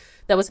Fest,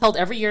 that was held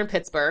every year in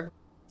Pittsburgh.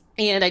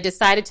 And I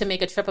decided to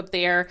make a trip up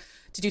there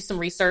to do some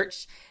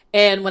research.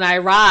 And when I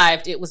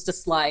arrived, it was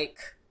just like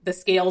the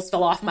scales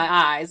fell off my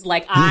eyes.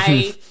 Like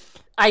I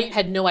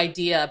had no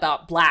idea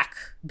about Black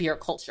beer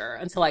culture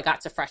until I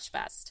got to Fresh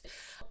Fest.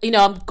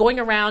 I'm going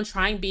around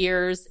trying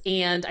beers,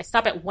 and I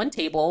stop at one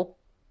table.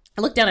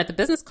 I look down at the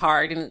business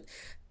card, and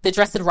the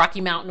address said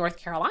Rocky Mount, North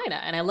Carolina.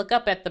 And I look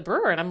up at the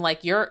brewer, and I'm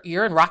like, you're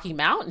in Rocky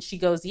Mount? And she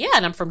goes, yeah,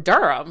 and I'm from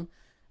Durham.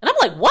 And I'm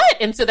like, what?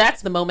 And so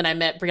that's the moment I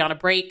met Brianna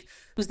Brake,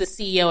 who's the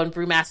CEO and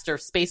brewmaster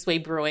of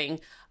Spaceway Brewing.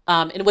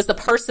 And it was the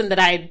person that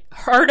I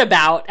heard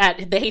about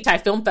at the Hayti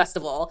Film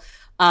Festival.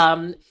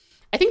 I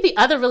think the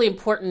other really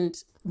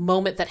important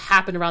moment that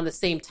happened around the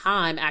same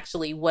time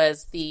actually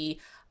was the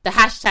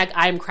hashtag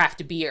I am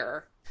craft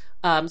beer.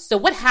 So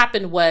what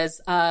happened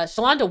was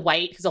Shalonda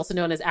White, who's also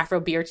known as Afro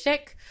Beer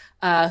Chick,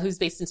 who's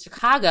based in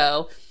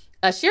Chicago,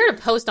 shared a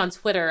post on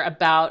Twitter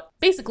about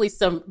basically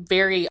some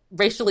very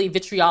racially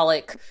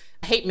vitriolic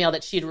hate mail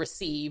that she had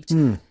received.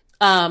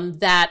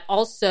 That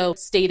also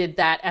stated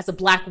that as a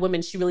Black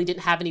woman, she really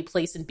didn't have any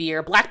place in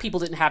beer. Black people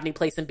didn't have any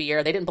place in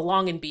beer. They didn't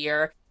belong in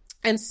beer.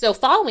 And so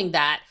following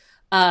that,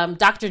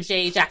 Dr.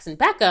 J. Jackson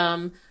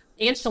Beckham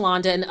and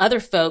Shalonda and other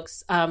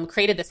folks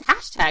created this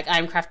hashtag, I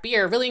am craft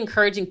beer, really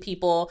encouraging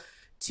people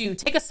to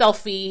take a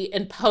selfie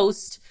and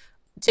post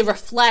to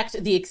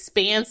reflect the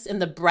expanse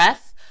and the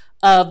breadth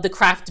of the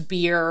craft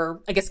beer,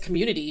 I guess,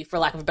 community, for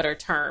lack of a better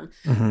term.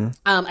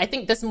 I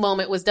think this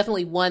moment was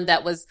definitely one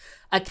that was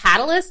a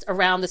catalyst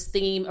around this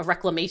theme of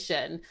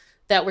reclamation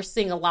that we're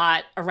seeing a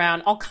lot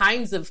around all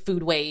kinds of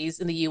foodways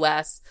in the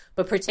U.S.,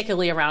 but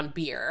particularly around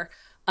beer.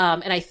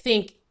 And I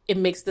think it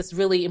makes this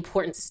really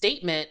important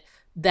statement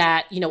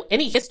that, you know,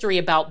 any history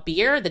about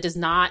beer that does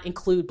not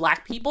include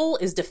Black people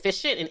is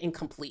deficient and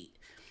incomplete.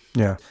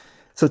 Yeah.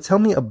 So tell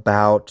me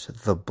about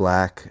the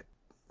Black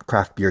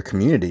craft beer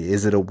community.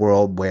 Is it a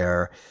world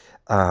where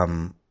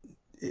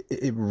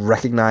it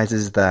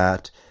recognizes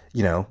that,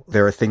 you know,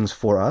 there are things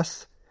for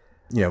us,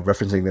 you know,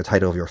 referencing the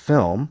title of your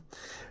film,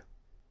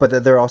 but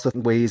that there are also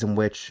ways in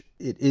which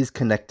it is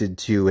connected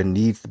to and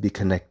needs to be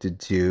connected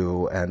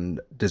to and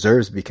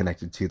deserves to be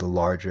connected to the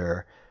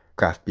larger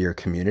craft beer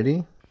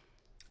community?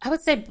 I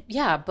would say,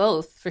 yeah,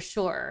 both for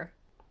sure.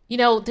 You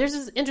know, there's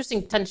this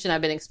interesting tension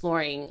I've been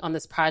exploring on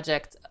this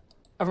project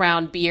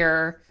around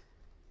beer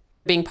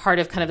being part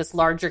of kind of this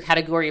larger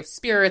category of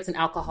spirits and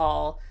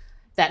alcohol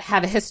that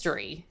have a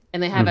history.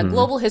 And they have a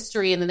global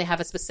history, and then they have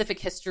a specific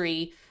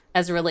history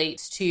as it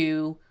relates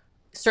to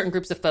certain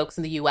groups of folks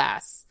in the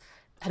U.S.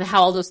 and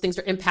how all those things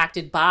are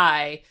impacted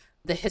by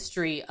the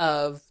history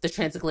of the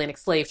transatlantic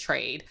slave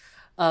trade,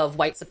 of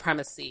white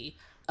supremacy,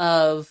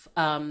 of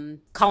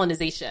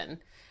colonization.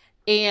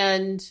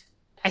 And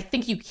I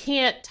think you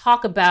can't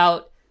talk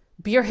about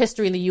beer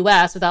history in the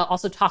U.S. without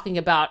also talking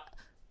about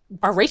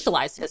our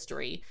racialized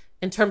history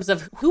in terms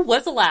of who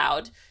was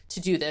allowed to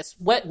do this,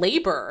 what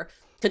labor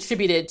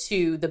contributed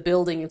to the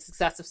building and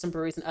success of some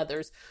breweries and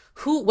others,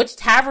 which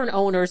tavern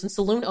owners and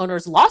saloon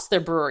owners lost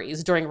their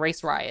breweries during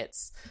race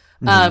riots,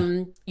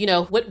 you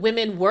know, what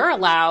women were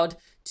allowed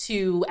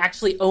to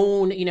actually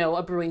own, you know,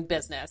 a brewing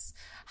business.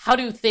 How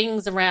do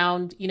things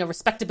around, you know,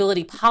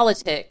 respectability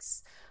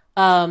politics,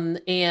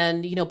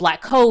 and, you know,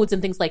 Black codes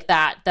and things like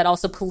that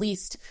also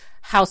policed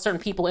how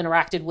certain people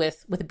interacted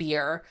with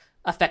beer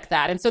affect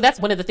that. And so that's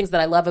one of the things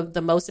that I love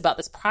the most about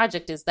this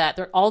project, is that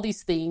there are all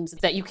these themes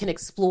that you can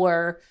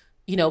explore,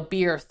 you know,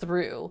 beer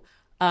through.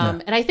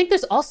 And I think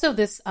there's also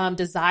this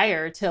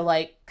desire to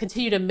like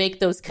continue to make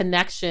those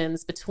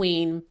connections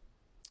between,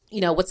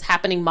 you know, what's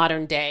happening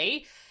modern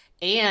day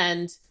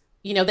and,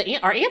 you know,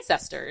 our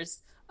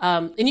ancestors.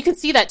 And you can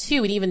see that too,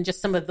 and even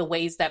just some of the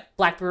ways that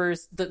Black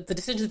brewers, the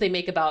decisions they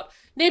make about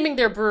naming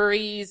their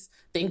breweries,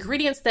 the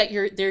ingredients that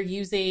they're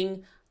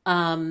using,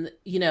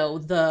 you know,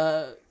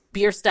 the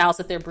beer styles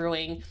that they're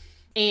brewing.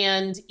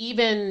 And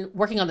even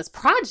working on this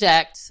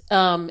project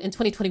in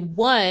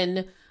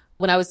 2021,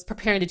 when I was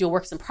preparing to do a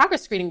works in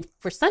progress screening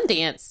for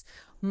Sundance,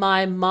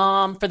 my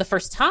mom, for the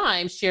first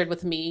time, shared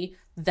with me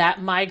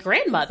that my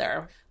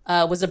grandmother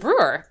was a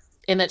brewer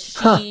and that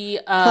she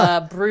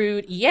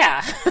brewed.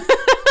 Yeah.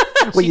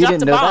 Well, you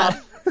didn't know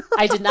that?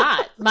 I did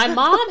not. My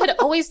mom had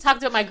always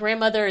talked about my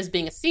grandmother as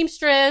being a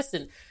seamstress,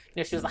 and you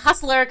know, she was a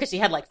hustler because she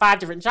had like 5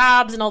 different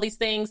jobs and all these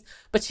things.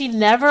 But she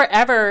never,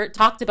 ever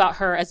talked about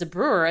her as a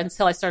brewer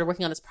until I started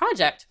working on this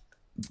project.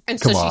 And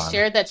so she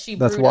shared that she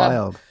brewed. That's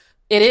wild.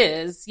 It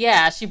is.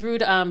 Yeah. She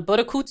brewed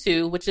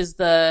bodakutu, which is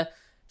the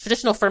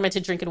traditional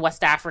fermented drink in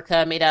West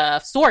Africa made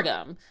of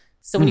sorghum.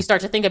 So when you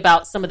start to think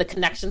about some of the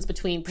connections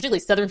between particularly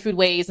Southern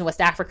foodways and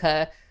West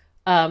Africa,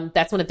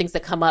 that's one of the things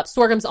that come up.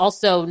 Sorghum's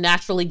also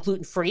naturally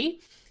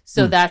gluten-free.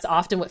 So that's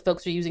often what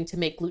folks are using to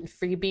make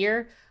gluten-free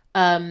beer.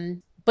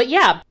 But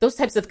yeah, those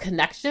types of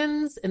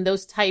connections and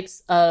those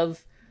types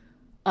of,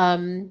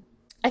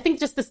 I think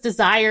just this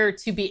desire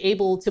to be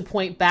able to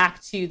point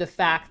back to the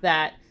fact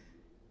that,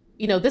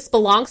 you know, this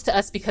belongs to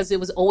us because it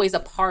was always a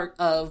part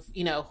of,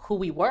 you know, who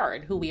we were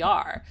and who we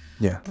are.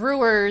 Yeah.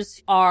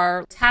 Brewers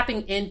are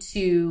tapping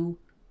into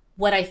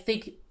what I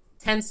think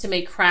tends to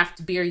make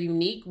craft beer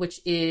unique,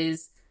 which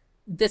is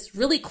this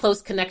really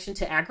close connection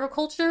to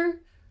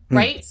agriculture,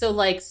 right? So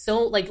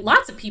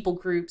lots of people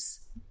groups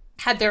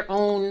had their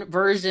own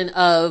version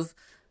of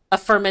a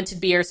fermented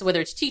beer. So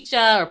whether it's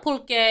chicha or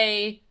pulque,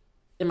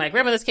 in my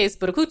grandmother's case,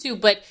 bodakutu,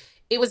 but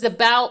it was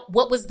about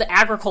what was the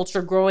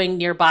agriculture growing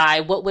nearby,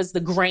 what was the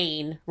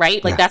grain,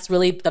 right? Like that's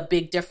really the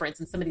big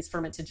difference in some of these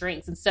fermented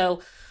drinks. And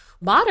so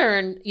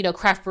modern, you know,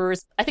 craft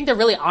brewers, I think they're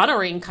really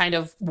honoring kind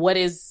of what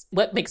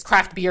makes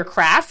craft beer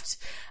craft,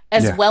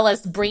 as well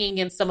as bringing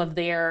in some of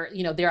their,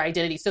 you know, their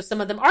identity. So some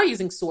of them are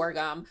using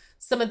sorghum.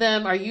 Some of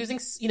them are using,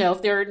 you know,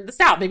 if they're in the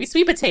South, maybe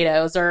sweet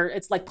potatoes, or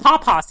it's like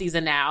pawpaw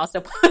season now.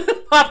 So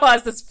pawpaw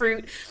is this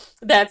fruit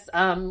that's,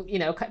 you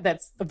know,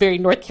 that's a very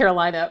North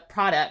Carolina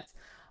product.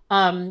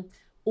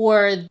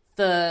 Or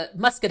the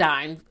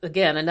muscadine,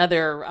 again,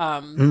 another...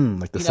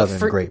 like the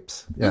southern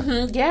grapes.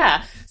 Yeah.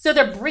 Yeah. So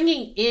they're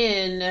bringing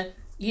in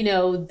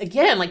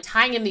again, like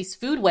tying in these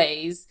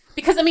foodways,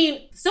 because I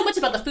mean, so much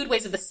about the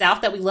foodways of the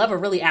South that we love are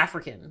really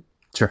African.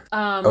 Sure.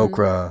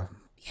 Okra.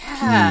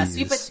 Yeah, peas,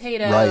 sweet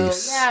potato.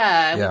 rice.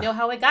 Yeah, we know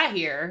how it got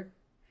here.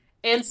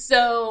 And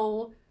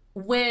so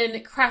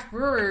when craft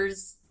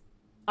brewers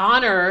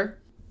honor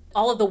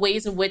all of the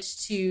ways in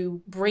which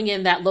to bring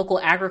in that local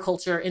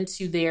agriculture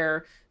into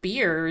their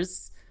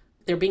beers,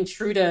 they're being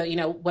true to,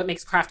 what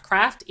makes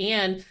craft,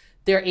 and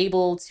they're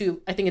able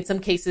to, I think in some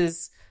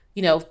cases,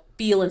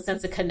 feel and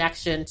sense a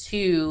connection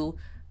to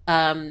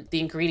the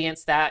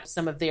ingredients that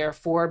some of their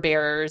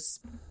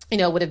forebears,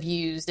 would have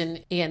used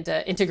and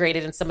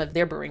integrated in some of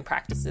their brewing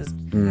practices.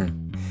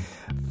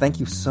 Thank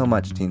you so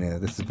much, Tina.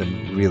 This has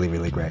been really,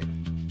 really great.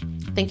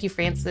 Thank you,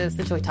 Francis.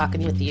 Enjoyed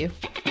talking with you.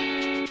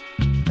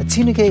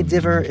 Atinúkè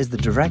Diver is the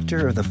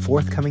director of the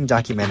forthcoming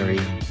documentary,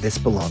 This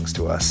Belongs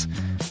to Us.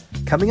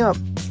 Coming up,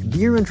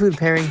 beer and food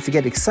pairings to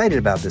get excited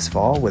about this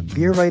fall with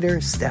beer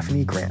writer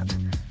Stephanie Grant.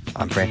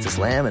 I'm Francis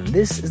Lamb, and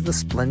this is The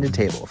Splendid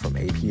Table from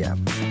APM.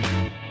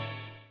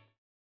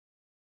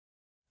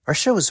 Our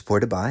show is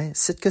supported by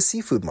Sitka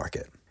Seafood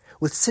Market.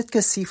 With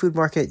Sitka Seafood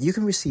Market, you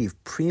can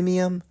receive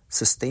premium,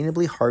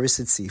 sustainably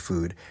harvested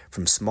seafood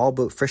from small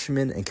boat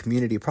fishermen and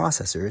community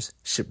processors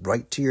shipped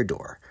right to your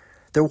door.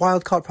 Their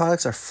wild-caught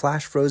products are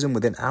flash frozen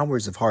within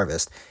hours of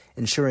harvest,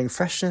 ensuring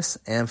freshness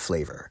and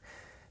flavor.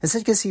 And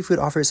Sitka Seafood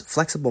offers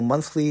flexible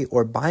monthly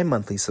or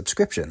bi-monthly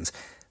subscriptions,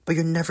 but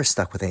you're never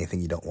stuck with anything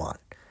you don't want.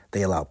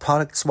 They allow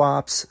product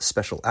swaps,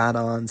 special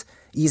add-ons,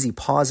 easy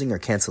pausing or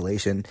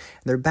cancellation, and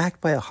they're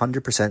backed by a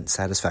 100%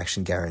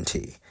 satisfaction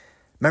guarantee.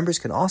 Members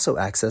can also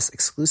access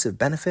exclusive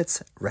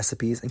benefits,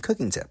 recipes, and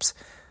cooking tips.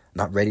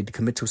 Not ready to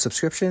commit to a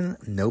subscription?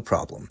 No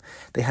problem.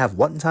 They have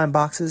one-time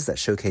boxes that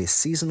showcase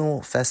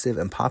seasonal, festive,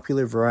 and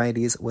popular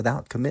varieties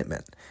without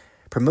commitment.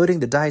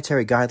 Promoting the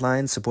dietary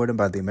guidelines supported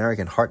by the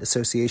American Heart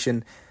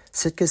Association,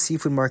 Sitka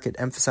Seafood Market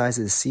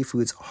emphasizes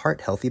seafood's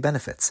heart-healthy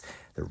benefits.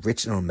 They're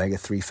rich in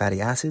omega-3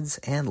 fatty acids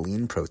and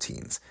lean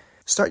proteins.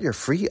 Start your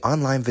free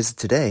online visit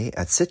today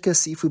at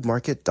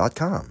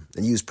sitkaseafoodmarket.com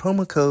and use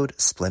promo code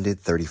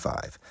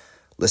SPLENDID35.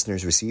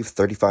 Listeners receive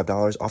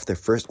 $35 off their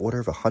first order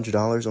of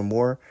 $100 or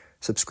more,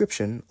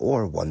 subscription,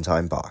 or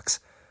one-time box.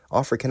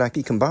 Offer cannot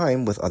be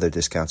combined with other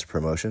discounts or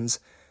promotions.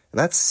 And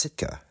that's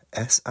Sitka,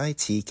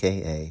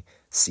 SITKA,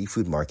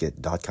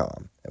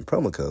 seafoodmarket.com, and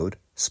promo code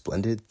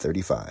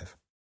SPLENDID35.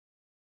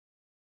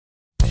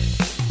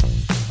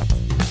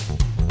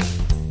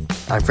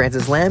 I'm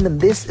Francis Lamb, and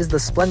this is The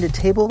Splendid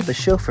Table, the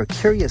show for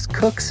curious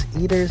cooks,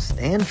 eaters,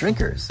 and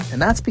drinkers. And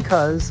that's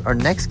because our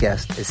next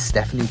guest is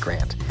Stephanie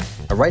Grant,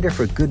 a writer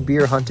for Good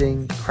Beer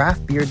Hunting,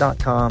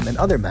 craftbeer.com, and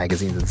other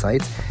magazines and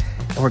sites.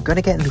 And we're going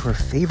to get into her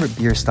favorite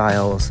beer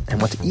styles and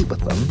what to eat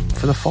with them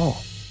for the fall.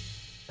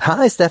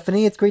 Hi,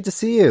 Stephanie. It's great to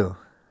see you.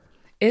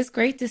 It's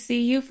great to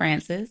see you,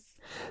 Francis.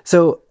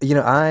 So,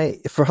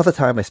 for all the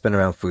time I spend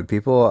around food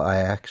people, I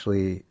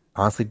actually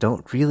honestly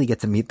don't really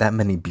get to meet that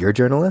many beer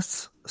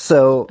journalists.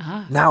 So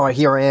now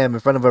here I am in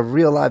front of a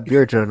real live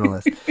beer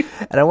journalist.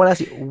 And I want to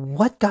ask you,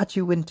 what got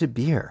you into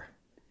beer?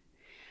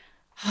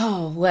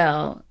 Oh,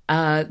 well,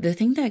 the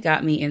thing that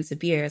got me into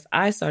beer is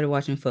I started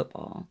watching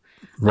football.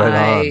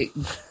 Right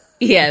on.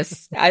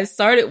 Yes, I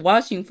started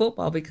watching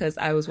football because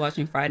I was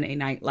watching Friday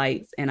Night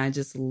Lights, and I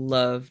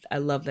love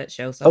that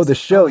show. So the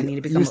show. I need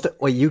to become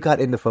you got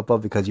into football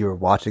because you were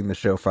watching the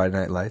show Friday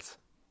Night Lights?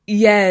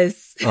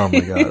 Yes. Oh my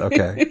God.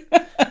 Okay.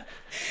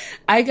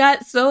 I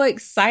got so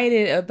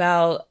excited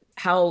about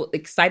how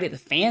excited the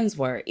fans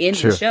were in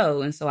the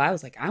show. And so I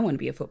was like, I want to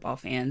be a football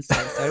fan. So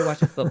I started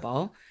watching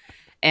football.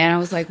 And I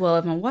was like, well,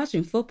 if I'm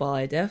watching football,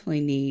 I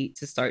definitely need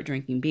to start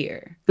drinking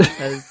beer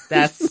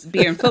because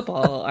beer and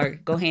football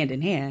go hand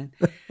in hand.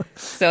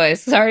 So I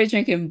started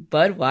drinking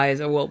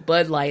Budweiser,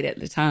 Bud Light at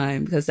the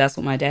time, because that's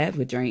what my dad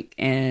would drink.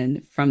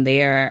 And from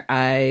there,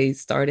 I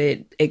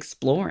started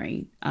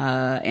exploring.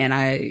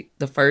 And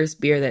the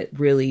first beer that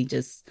really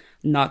just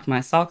knocked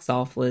my socks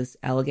off was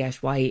Allagash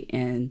White.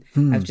 And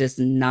I've just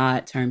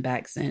not turned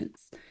back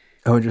since.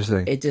 Oh,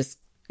 interesting.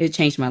 It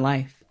changed my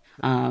life.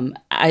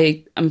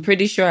 I'm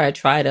pretty sure I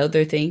tried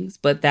other things,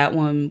 but that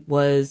one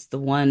was the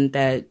one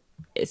that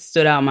it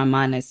stood out in my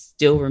mind. I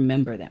still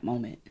remember that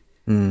moment.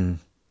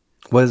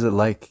 What is it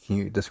like? Can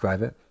you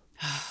describe it?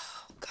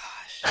 Oh,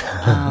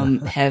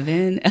 gosh.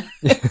 Heaven.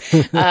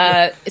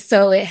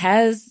 So it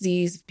has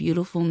these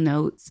beautiful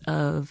notes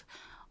of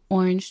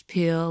orange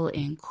peel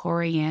and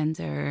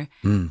coriander.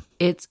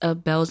 It's a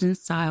Belgian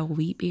style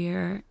wheat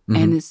beer,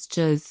 and it's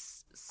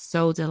just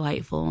so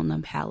delightful on the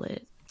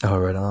palate. Oh,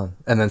 right on.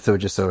 And then so it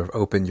just sort of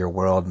opened your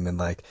world and been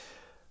like,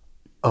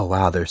 oh,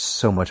 wow, there's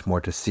so much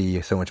more to see,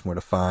 so much more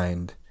to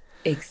find.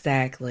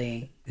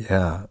 Exactly.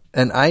 Yeah.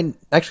 And I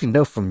actually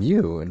know from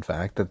you, in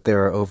fact, that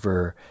there are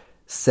over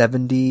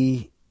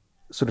 70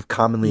 sort of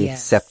commonly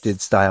accepted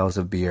styles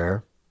of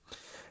beer.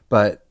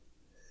 But,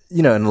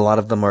 and a lot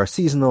of them are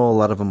seasonal, a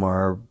lot of them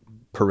are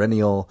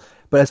perennial.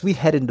 But as we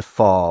head into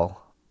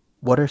fall,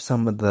 what are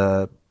some of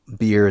the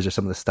beers or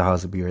some of the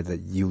styles of beer that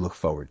you look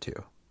forward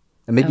to?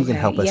 And maybe you can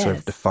help us sort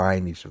of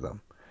define each of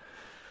them.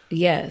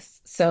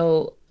 Yes.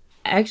 So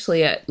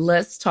Actually,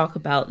 let's talk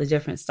about the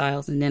different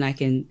styles, and then I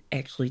can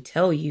actually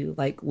tell you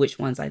like which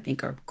ones I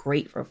think are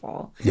great for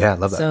fall. Yeah, I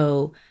love that.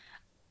 So,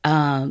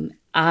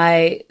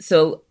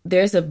 so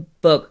there's a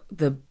book,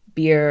 the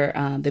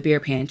beer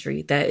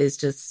pantry, that is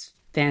just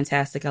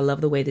fantastic. I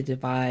love the way they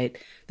divide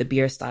the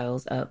beer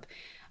styles up,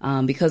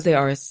 because there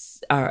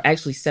are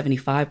actually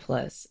 75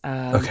 plus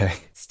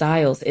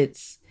styles.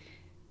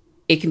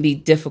 It can be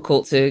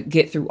difficult to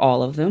get through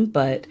all of them,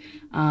 but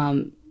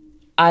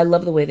I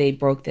love the way they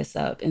broke this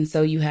up. And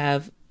so you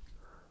have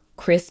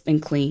crisp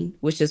and clean,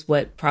 which is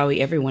what probably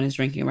everyone is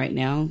drinking right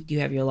now. You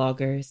have your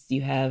lagers,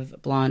 you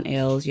have blonde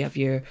ales, you have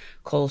your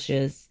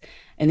kolsches,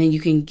 and then you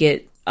can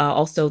get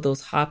also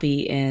those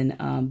hoppy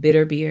and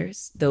bitter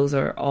beers. Those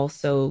are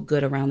also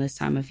good around this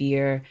time of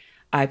year.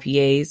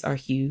 IPAs are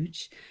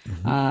huge.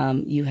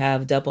 You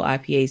have double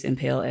IPAs and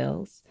pale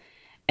ales.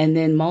 And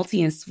then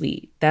malty and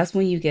sweet, that's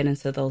when you get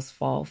into those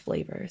fall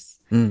flavors.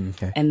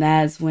 And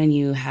that's when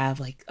you have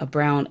like a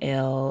brown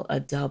ale, a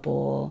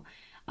double,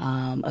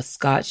 a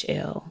Scotch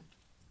ale.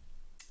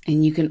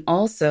 And you can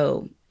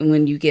also,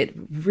 when you get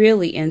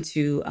really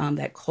into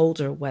that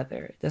colder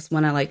weather, that's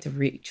when I like to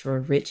reach for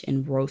rich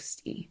and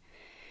roasty.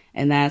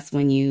 And that's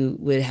when you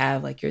would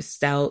have like your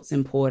stouts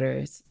and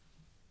porters.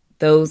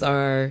 Those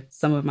are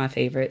some of my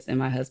favorites and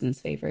my husband's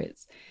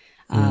favorites.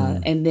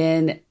 And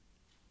then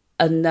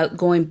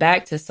going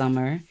back to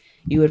summer,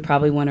 you would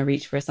probably want to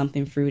reach for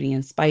something fruity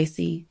and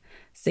spicy.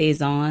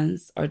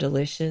 Saisons are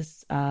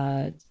delicious,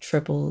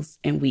 triples,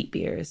 and wheat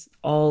beers,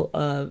 all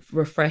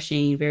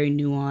refreshing, very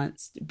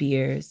nuanced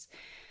beers.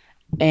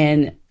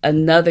 And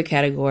another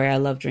category I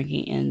love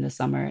drinking in the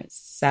summer,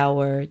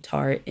 sour,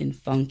 tart, and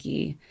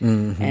funky.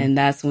 And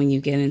that's when you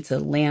get into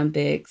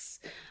lambics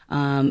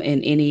and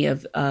any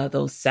of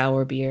those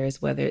sour beers,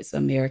 whether it's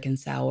American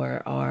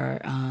sour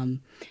or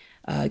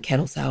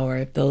kettle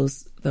sour,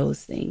 those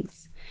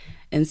things.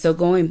 And so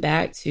going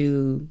back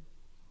to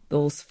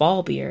those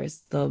fall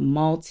beers, the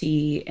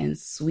malty and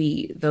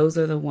sweet, those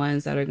are the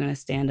ones that are going to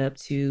stand up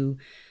to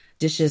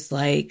dishes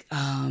like,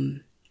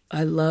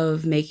 I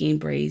love making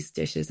braised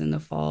dishes in the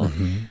fall.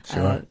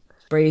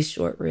 Braised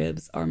short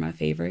ribs are my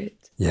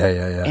favorite.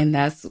 Yeah. And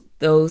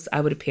those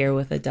I would pair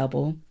with a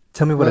double.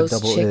 Tell me what roast a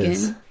double chicken.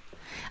 is.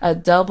 A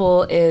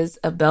double is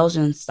a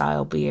Belgian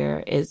style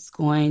beer. It's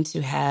going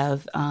to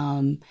have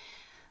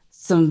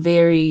some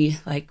very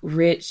like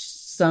rich,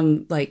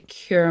 some like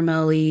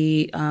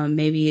caramelly,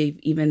 maybe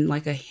even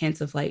like a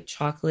hint of like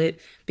chocolate,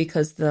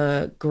 because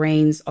the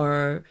grains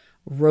are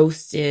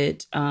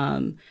roasted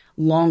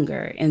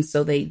longer. And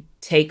so they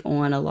take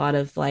on a lot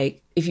of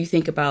like, if you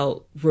think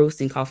about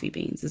roasting coffee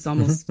beans, it's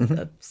almost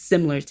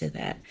similar to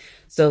that.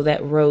 So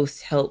that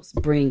roast helps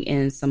bring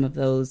in some of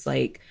those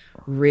like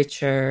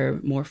richer,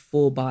 more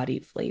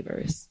full-bodied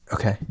flavors.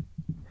 Okay.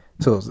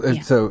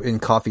 So in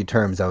coffee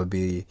terms, that would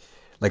be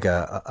like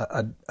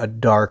a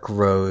dark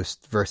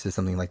roast versus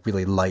something like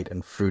really light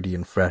and fruity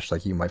and fresh,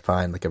 like you might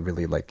find like a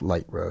really like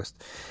light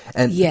roast.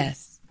 And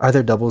yes. Are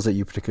there doubles that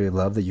you particularly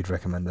love that you'd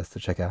recommend us to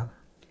check out?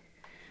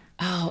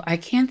 Oh, I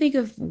can't think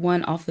of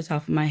one off the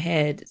top of my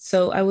head.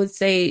 So I would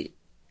say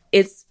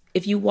if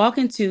you walk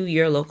into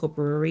your local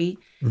brewery,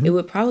 it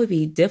would probably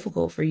be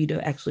difficult for you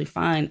to actually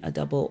find a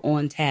double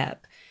on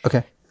tap.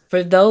 Okay.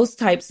 For those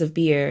types of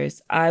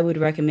beers, I would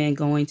recommend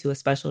going to a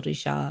specialty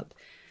shop.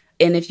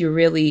 And if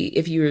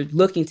you're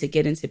looking to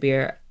get into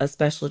beer, a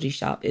specialty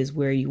shop is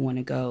where you want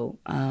to go,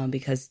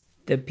 because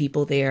the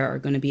people there are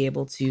going to be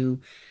able to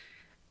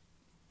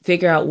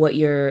figure out what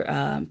your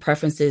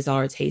preferences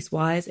are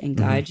taste-wise and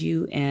guide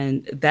you.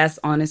 And that's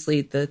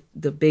honestly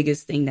the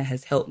biggest thing that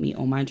has helped me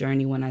on my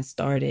journey when I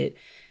started,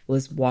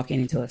 was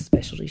walking into a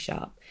specialty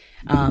shop.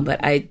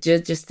 But I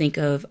just think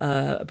of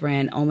a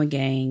brand,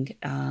 Omegang,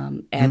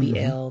 Abbey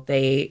Ale.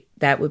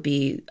 That would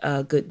be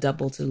a good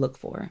double to look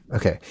for.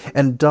 Okay.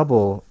 And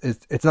double,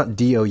 it's not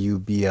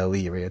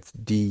D-O-U-B-L-E, right? It's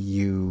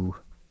D-U...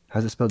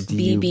 How's it spelled?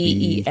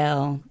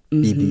 B-B-E-L.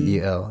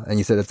 B-B-E-L. And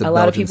you said it's a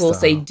lot of Belgian people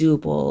style. say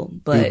double,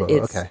 but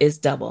it's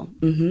double.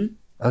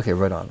 Okay,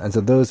 right on. And so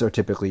those are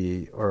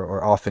typically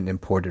or often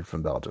imported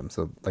from Belgium.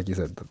 So like you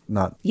said,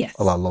 not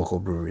a lot of local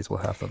breweries will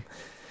have them.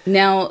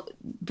 Now,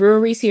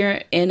 breweries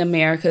here in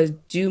America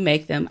do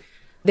make them.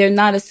 They're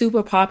not a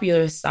super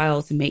popular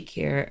style to make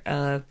here.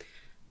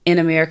 In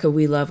America,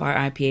 we love our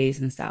IPAs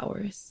and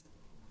sours.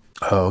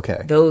 Oh,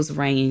 okay. Those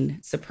reign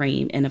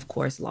supreme. And of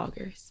course,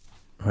 lagers.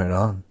 Right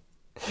on.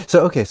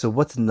 So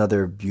what's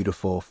another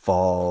beautiful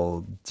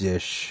fall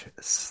dish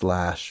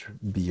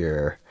 /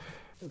 beer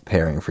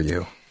pairing for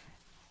you?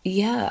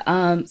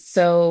 Yeah.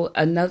 So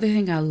another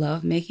thing I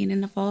love making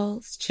in the fall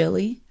is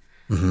chili.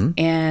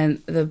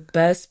 And the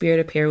best beer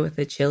to pair with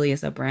a chili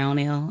is a brown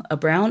ale. A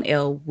brown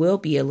ale will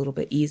be a little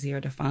bit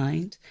easier to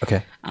find.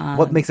 Okay.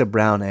 What makes a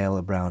brown ale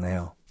a brown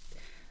ale?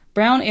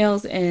 Brown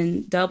ales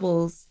and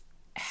doubles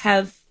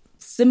have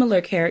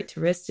similar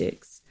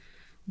characteristics,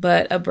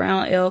 but a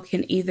brown ale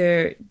can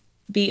either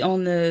be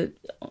on the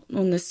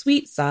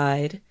sweet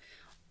side,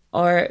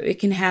 or it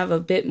can have a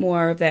bit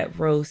more of that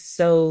roast.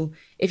 So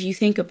if you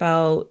think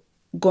about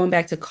going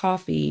back to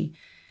coffee,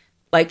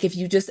 like if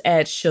you just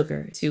add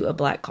sugar to a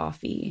black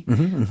coffee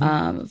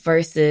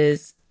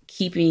versus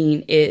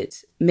keeping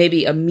it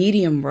maybe a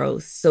medium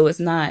roast, so it's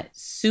not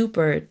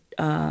super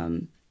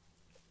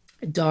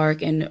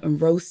dark and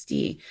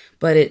roasty,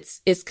 but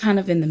it's kind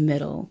of in the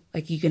middle.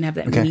 Like you can have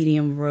that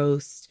medium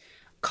roast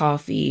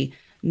coffee,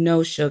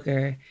 no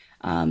sugar.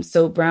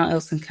 So brown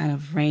ales can kind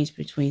of range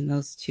between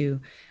those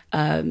two.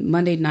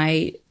 Monday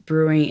Night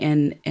Brewing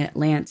in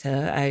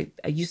Atlanta,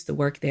 I used to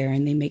work there,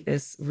 and they make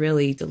this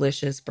really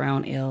delicious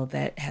brown ale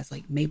that has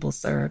like maple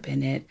syrup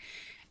in it.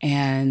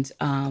 And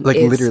like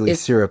literally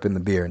syrup in the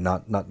beer,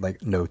 not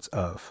like notes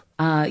of.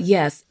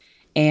 Yes.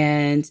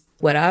 And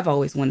what I've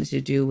always wanted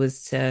to do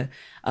was to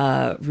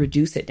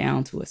reduce it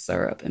down to a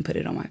syrup and put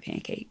it on my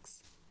pancakes.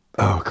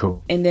 Oh,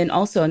 cool. And then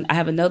also, I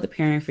have another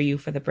pairing for you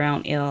for the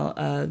brown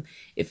ale.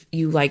 If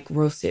you like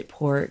roasted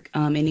pork,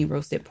 any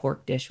roasted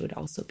pork dish would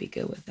also be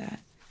good with that.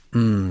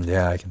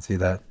 Yeah, I can see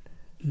that.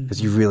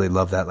 Because you really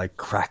love that like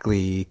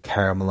crackly,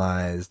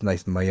 caramelized,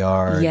 nice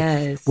Maillard.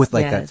 Yes. With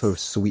like that sort of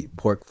sweet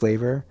pork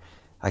flavor.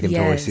 I can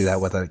totally see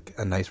that with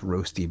a nice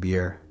roasty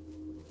beer.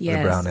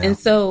 Yes. Brown ale. And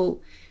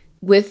so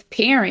with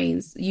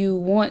pairings, you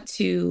want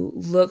to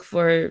look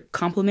for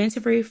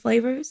complementary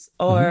flavors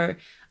or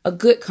a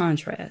good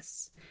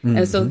contrast.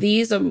 And so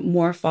these are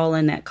more fall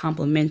in that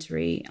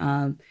complementary.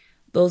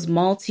 Those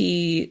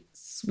malty,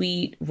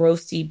 sweet,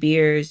 roasty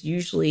beers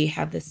usually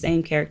have the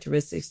same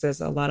characteristics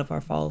as a lot of our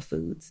fall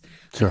foods.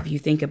 Sure. If you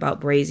think about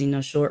braising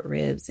those short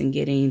ribs and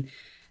getting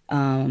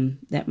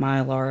that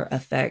Maillard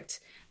effect,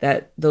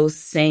 that those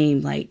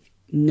same like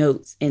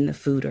notes in the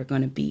food are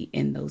going to be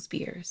in those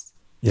beers.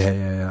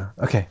 Yeah.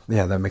 Okay.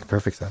 Yeah, that makes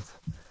perfect sense.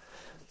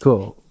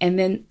 Cool. And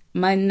then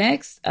my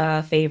next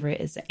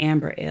favorite is the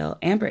amber ale.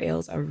 Amber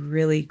ales are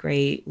really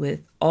great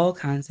with all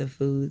kinds of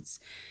foods.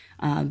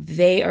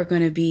 They are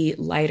going to be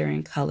lighter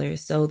in color.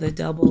 So the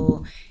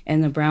double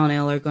and the brown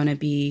ale are going to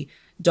be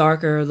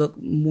darker, look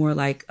more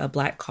like a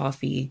black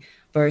coffee,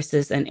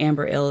 versus an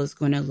amber ale is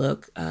going to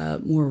look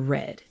more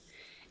red.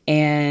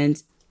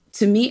 And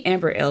to me,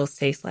 amber ales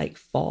taste like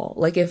fall.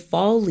 Like if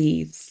fall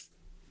leaves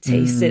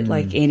tasted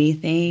like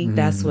anything,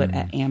 that's what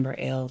an amber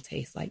ale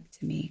tastes like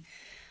to me.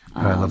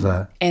 I love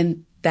that.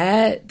 And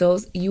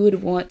those you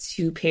would want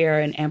to pair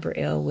an amber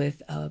ale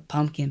with a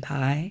pumpkin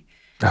pie.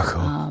 Oh,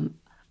 cool.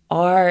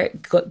 Or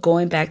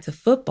going back to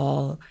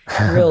football,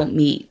 grilled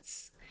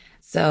meats.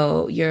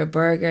 So your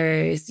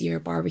burgers, your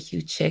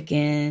barbecue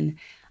chicken,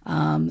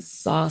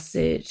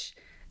 sausage.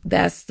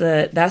 That's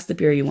the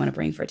beer you want to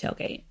bring for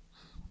tailgate.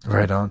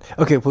 Right on.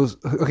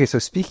 Okay. So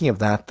speaking of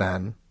that,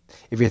 then,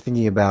 if you're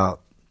thinking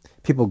about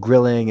people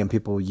grilling and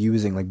people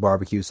using like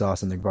barbecue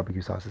sauce, and their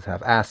barbecue sauces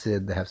have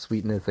acid, they have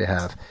sweetness, they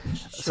have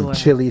some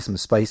chili, some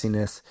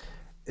spiciness.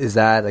 Is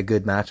that a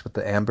good match with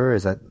the amber?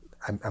 Is that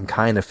I'm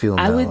kind of feeling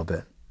that a little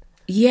bit.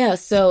 Yeah,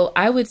 so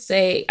I would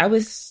say I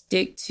would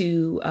stick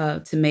to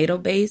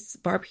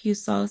tomato-based barbecue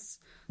sauces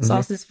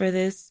for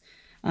this.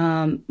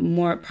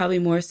 Probably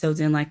more so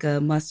than like a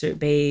mustard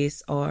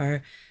base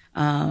or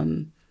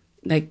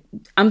like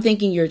I'm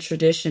thinking your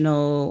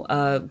traditional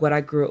what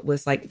I grew up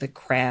with, like the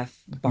Kraft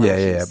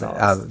barbecue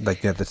sauce.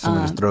 That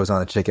someone just throws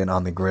on a chicken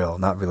on the grill,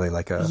 not really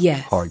like a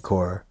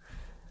hardcore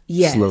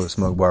slow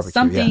smoke barbecue.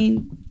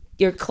 Something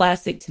your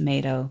classic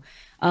tomato.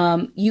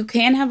 You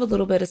can have a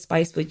little bit of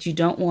spice, but you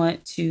don't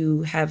want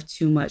to have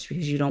too much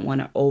because you don't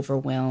want to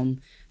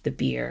overwhelm the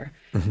beer.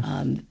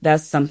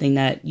 That's something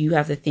that you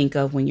have to think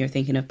of when you're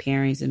thinking of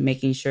pairings and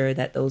making sure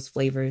that those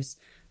flavors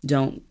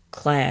don't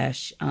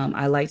clash.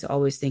 I like to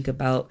always think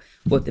about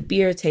what the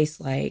beer tastes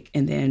like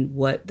and then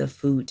what the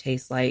food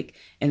tastes like,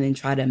 and then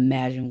try to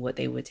imagine what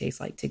they would taste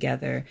like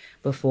together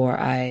before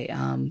I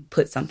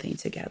put something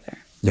together.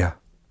 Yeah.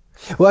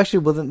 Well,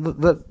 actually, then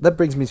that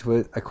brings me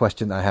to a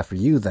question that I have for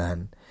you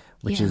then,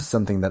 which is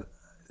something that,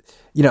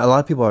 a lot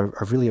of people are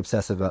really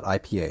obsessive about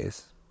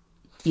IPAs.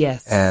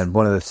 Yes. And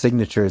one of the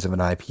signatures of an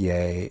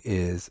IPA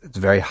is it's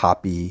very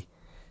hoppy,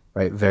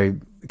 right?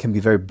 It can be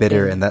very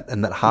bitter, and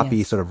that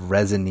hoppy sort of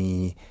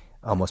resiny,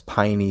 almost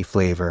piney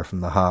flavor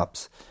from the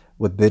hops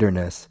with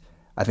bitterness.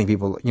 I think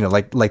people,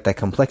 like that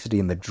complexity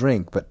in the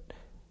drink. But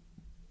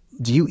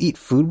do you eat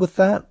food with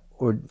that,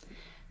 or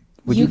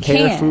would you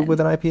pair food with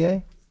an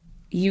IPA?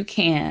 You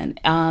can.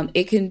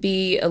 It can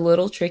be a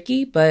little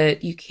tricky,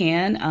 but you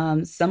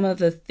can. Some of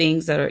the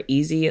things that are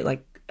easy,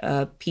 like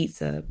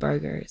pizza,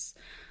 burgers.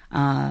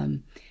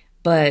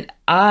 But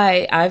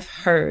I've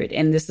heard,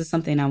 and this is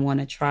something I want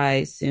to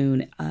try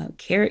soon,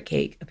 carrot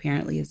cake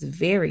apparently is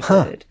very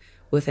good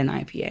with an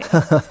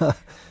IPA.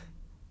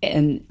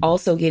 And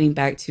also getting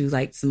back to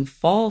like some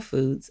fall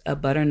foods, a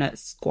butternut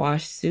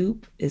squash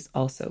soup is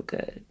also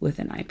good with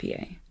an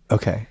IPA.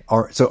 Okay.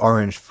 So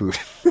orange food.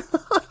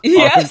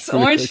 Yes,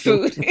 orange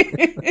food.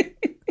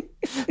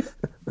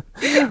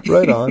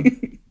 Right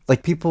on.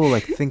 Like people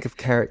like think of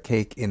carrot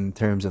cake in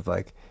terms of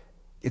like,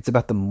 it's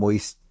about the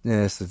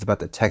moistness, it's about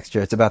the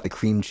texture, it's about the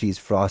cream cheese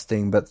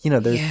frosting. But,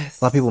 there's a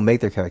lot of people make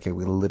their carrot cake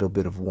with a little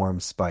bit of warm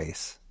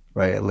spice,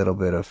 right? A little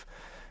bit of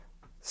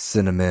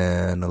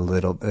cinnamon, a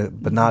little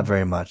bit, but not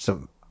very much.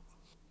 So,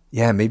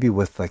 yeah, maybe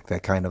with like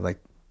that kind of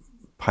like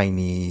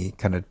piney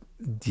kind of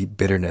deep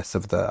bitterness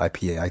of the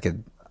IPA.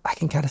 I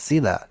can kind of see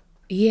that.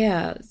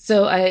 Yeah.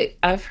 So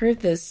I've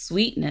heard the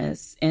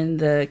sweetness in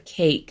the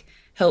cake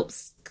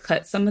helps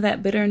cut some of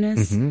that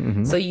bitterness.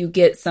 So you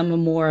get some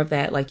more of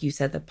that, like you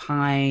said, the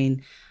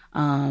pine.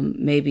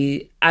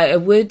 Maybe I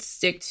would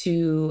stick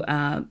to,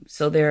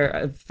 so there are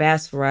a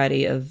vast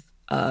variety of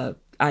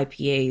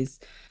IPAs.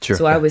 Sure,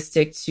 so I would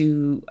stick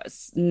to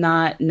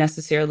not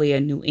necessarily a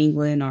New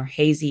England or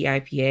hazy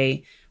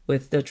IPA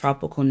with the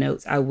tropical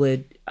notes. I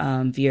would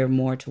veer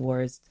more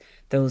towards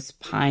those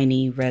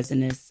piney,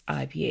 resinous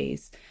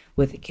IPAs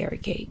with a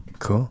carrot cake.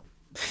 Cool.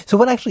 So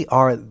what actually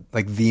are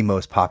like the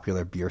most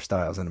popular beer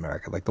styles in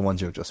America? Like the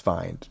ones you'll just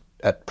find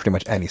at pretty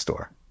much any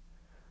store?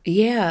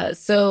 Yeah.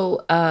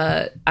 So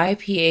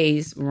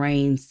IPAs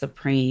reign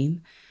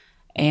supreme.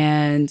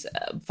 And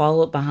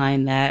followed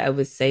behind that, I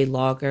would say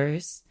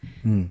lagers.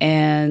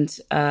 And,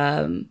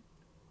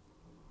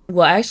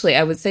 well, actually,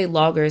 I would say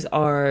lagers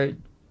are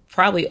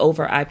probably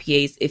over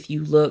IPAs if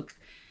you look,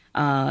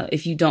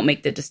 if you don't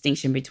make the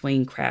distinction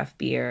between craft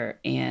beer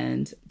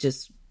and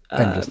just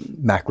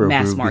macro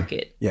mass brew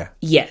market. Yeah.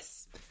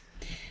 Yes.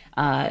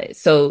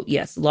 So,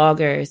 yes,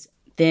 lagers,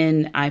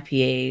 then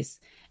IPAs,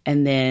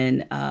 and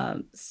then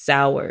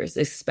sours,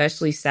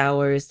 especially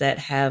sours that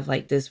have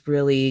like this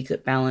really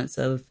good balance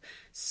of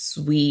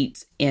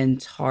sweet and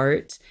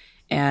tart,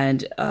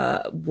 and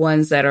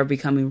ones that are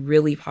becoming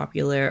really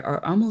popular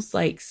are almost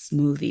like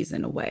smoothies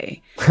in a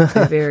way.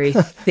 They're very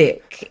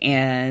thick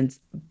and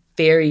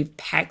very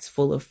packed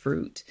full of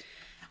fruit.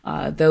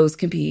 Those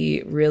can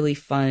be really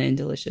fun and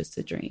delicious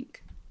to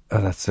drink.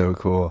 Oh, that's so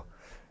cool.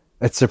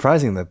 It's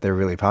surprising that they're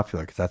really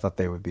popular because I thought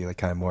they would be like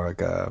kind of more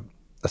like a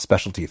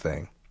specialty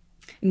thing.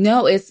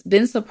 No, it's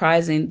been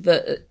surprising.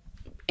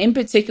 In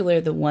particular,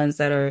 the ones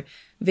that are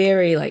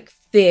very like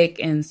thick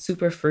and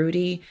super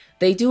fruity,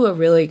 they do a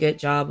really good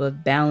job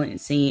of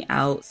balancing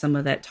out some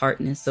of that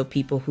tartness. So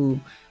people who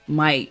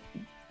might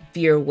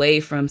veer away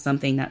from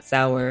something that's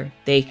sour,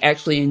 they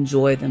actually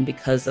enjoy them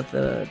because of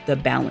the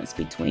balance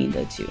between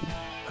the two.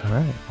 All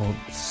right. Well,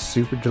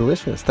 super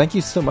delicious. Thank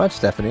you so much,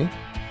 Stephanie.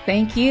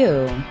 Thank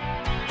you.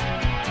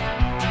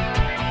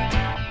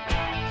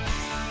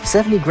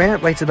 Stephanie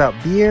Grant writes about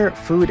beer,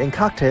 food, and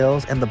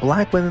cocktails and the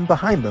black women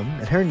behind them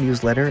in her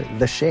newsletter,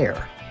 The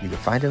Share. You can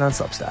find it on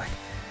Substack.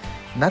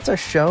 And that's our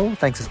show.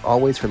 Thanks as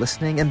always for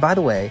listening. And by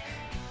the way,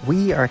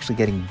 we are actually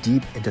getting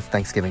deep into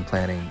Thanksgiving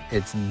planning.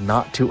 It's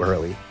not too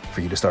early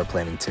for you to start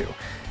planning too.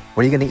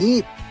 What are you going to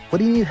eat? What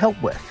do you need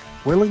help with?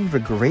 We're looking for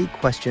great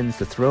questions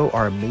to throw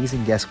our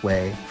amazing guests'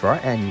 way for our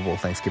annual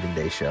Thanksgiving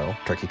Day show,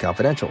 Turkey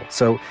Confidential.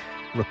 So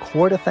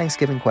record a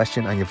Thanksgiving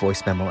question on your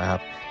voice memo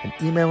app and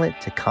email it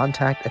to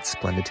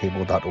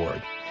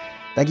contact@splendidtable.org.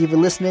 Thank you for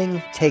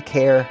listening. Take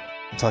care.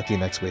 I'll talk to you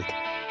next week.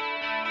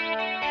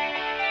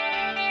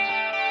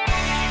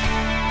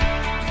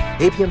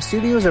 APM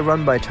Studios are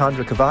run by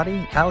Chandra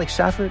Kavadi, Alex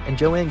Shafford, and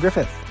Joanne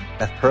Griffith.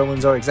 Beth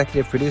Perlin's our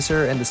executive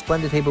producer, and The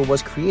Splendid Table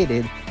was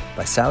created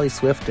by Sally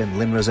Swift and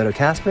Lynn Rossetto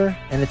Casper,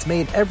 and it's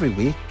made every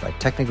week by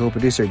technical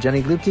producer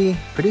Jenny Glupke,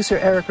 producer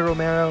Erica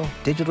Romero,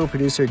 digital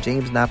producer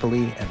James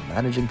Napoli, and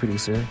managing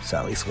producer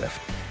Sally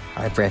Swift.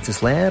 I'm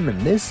Francis Lamb, and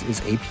this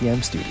is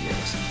APM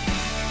Studios.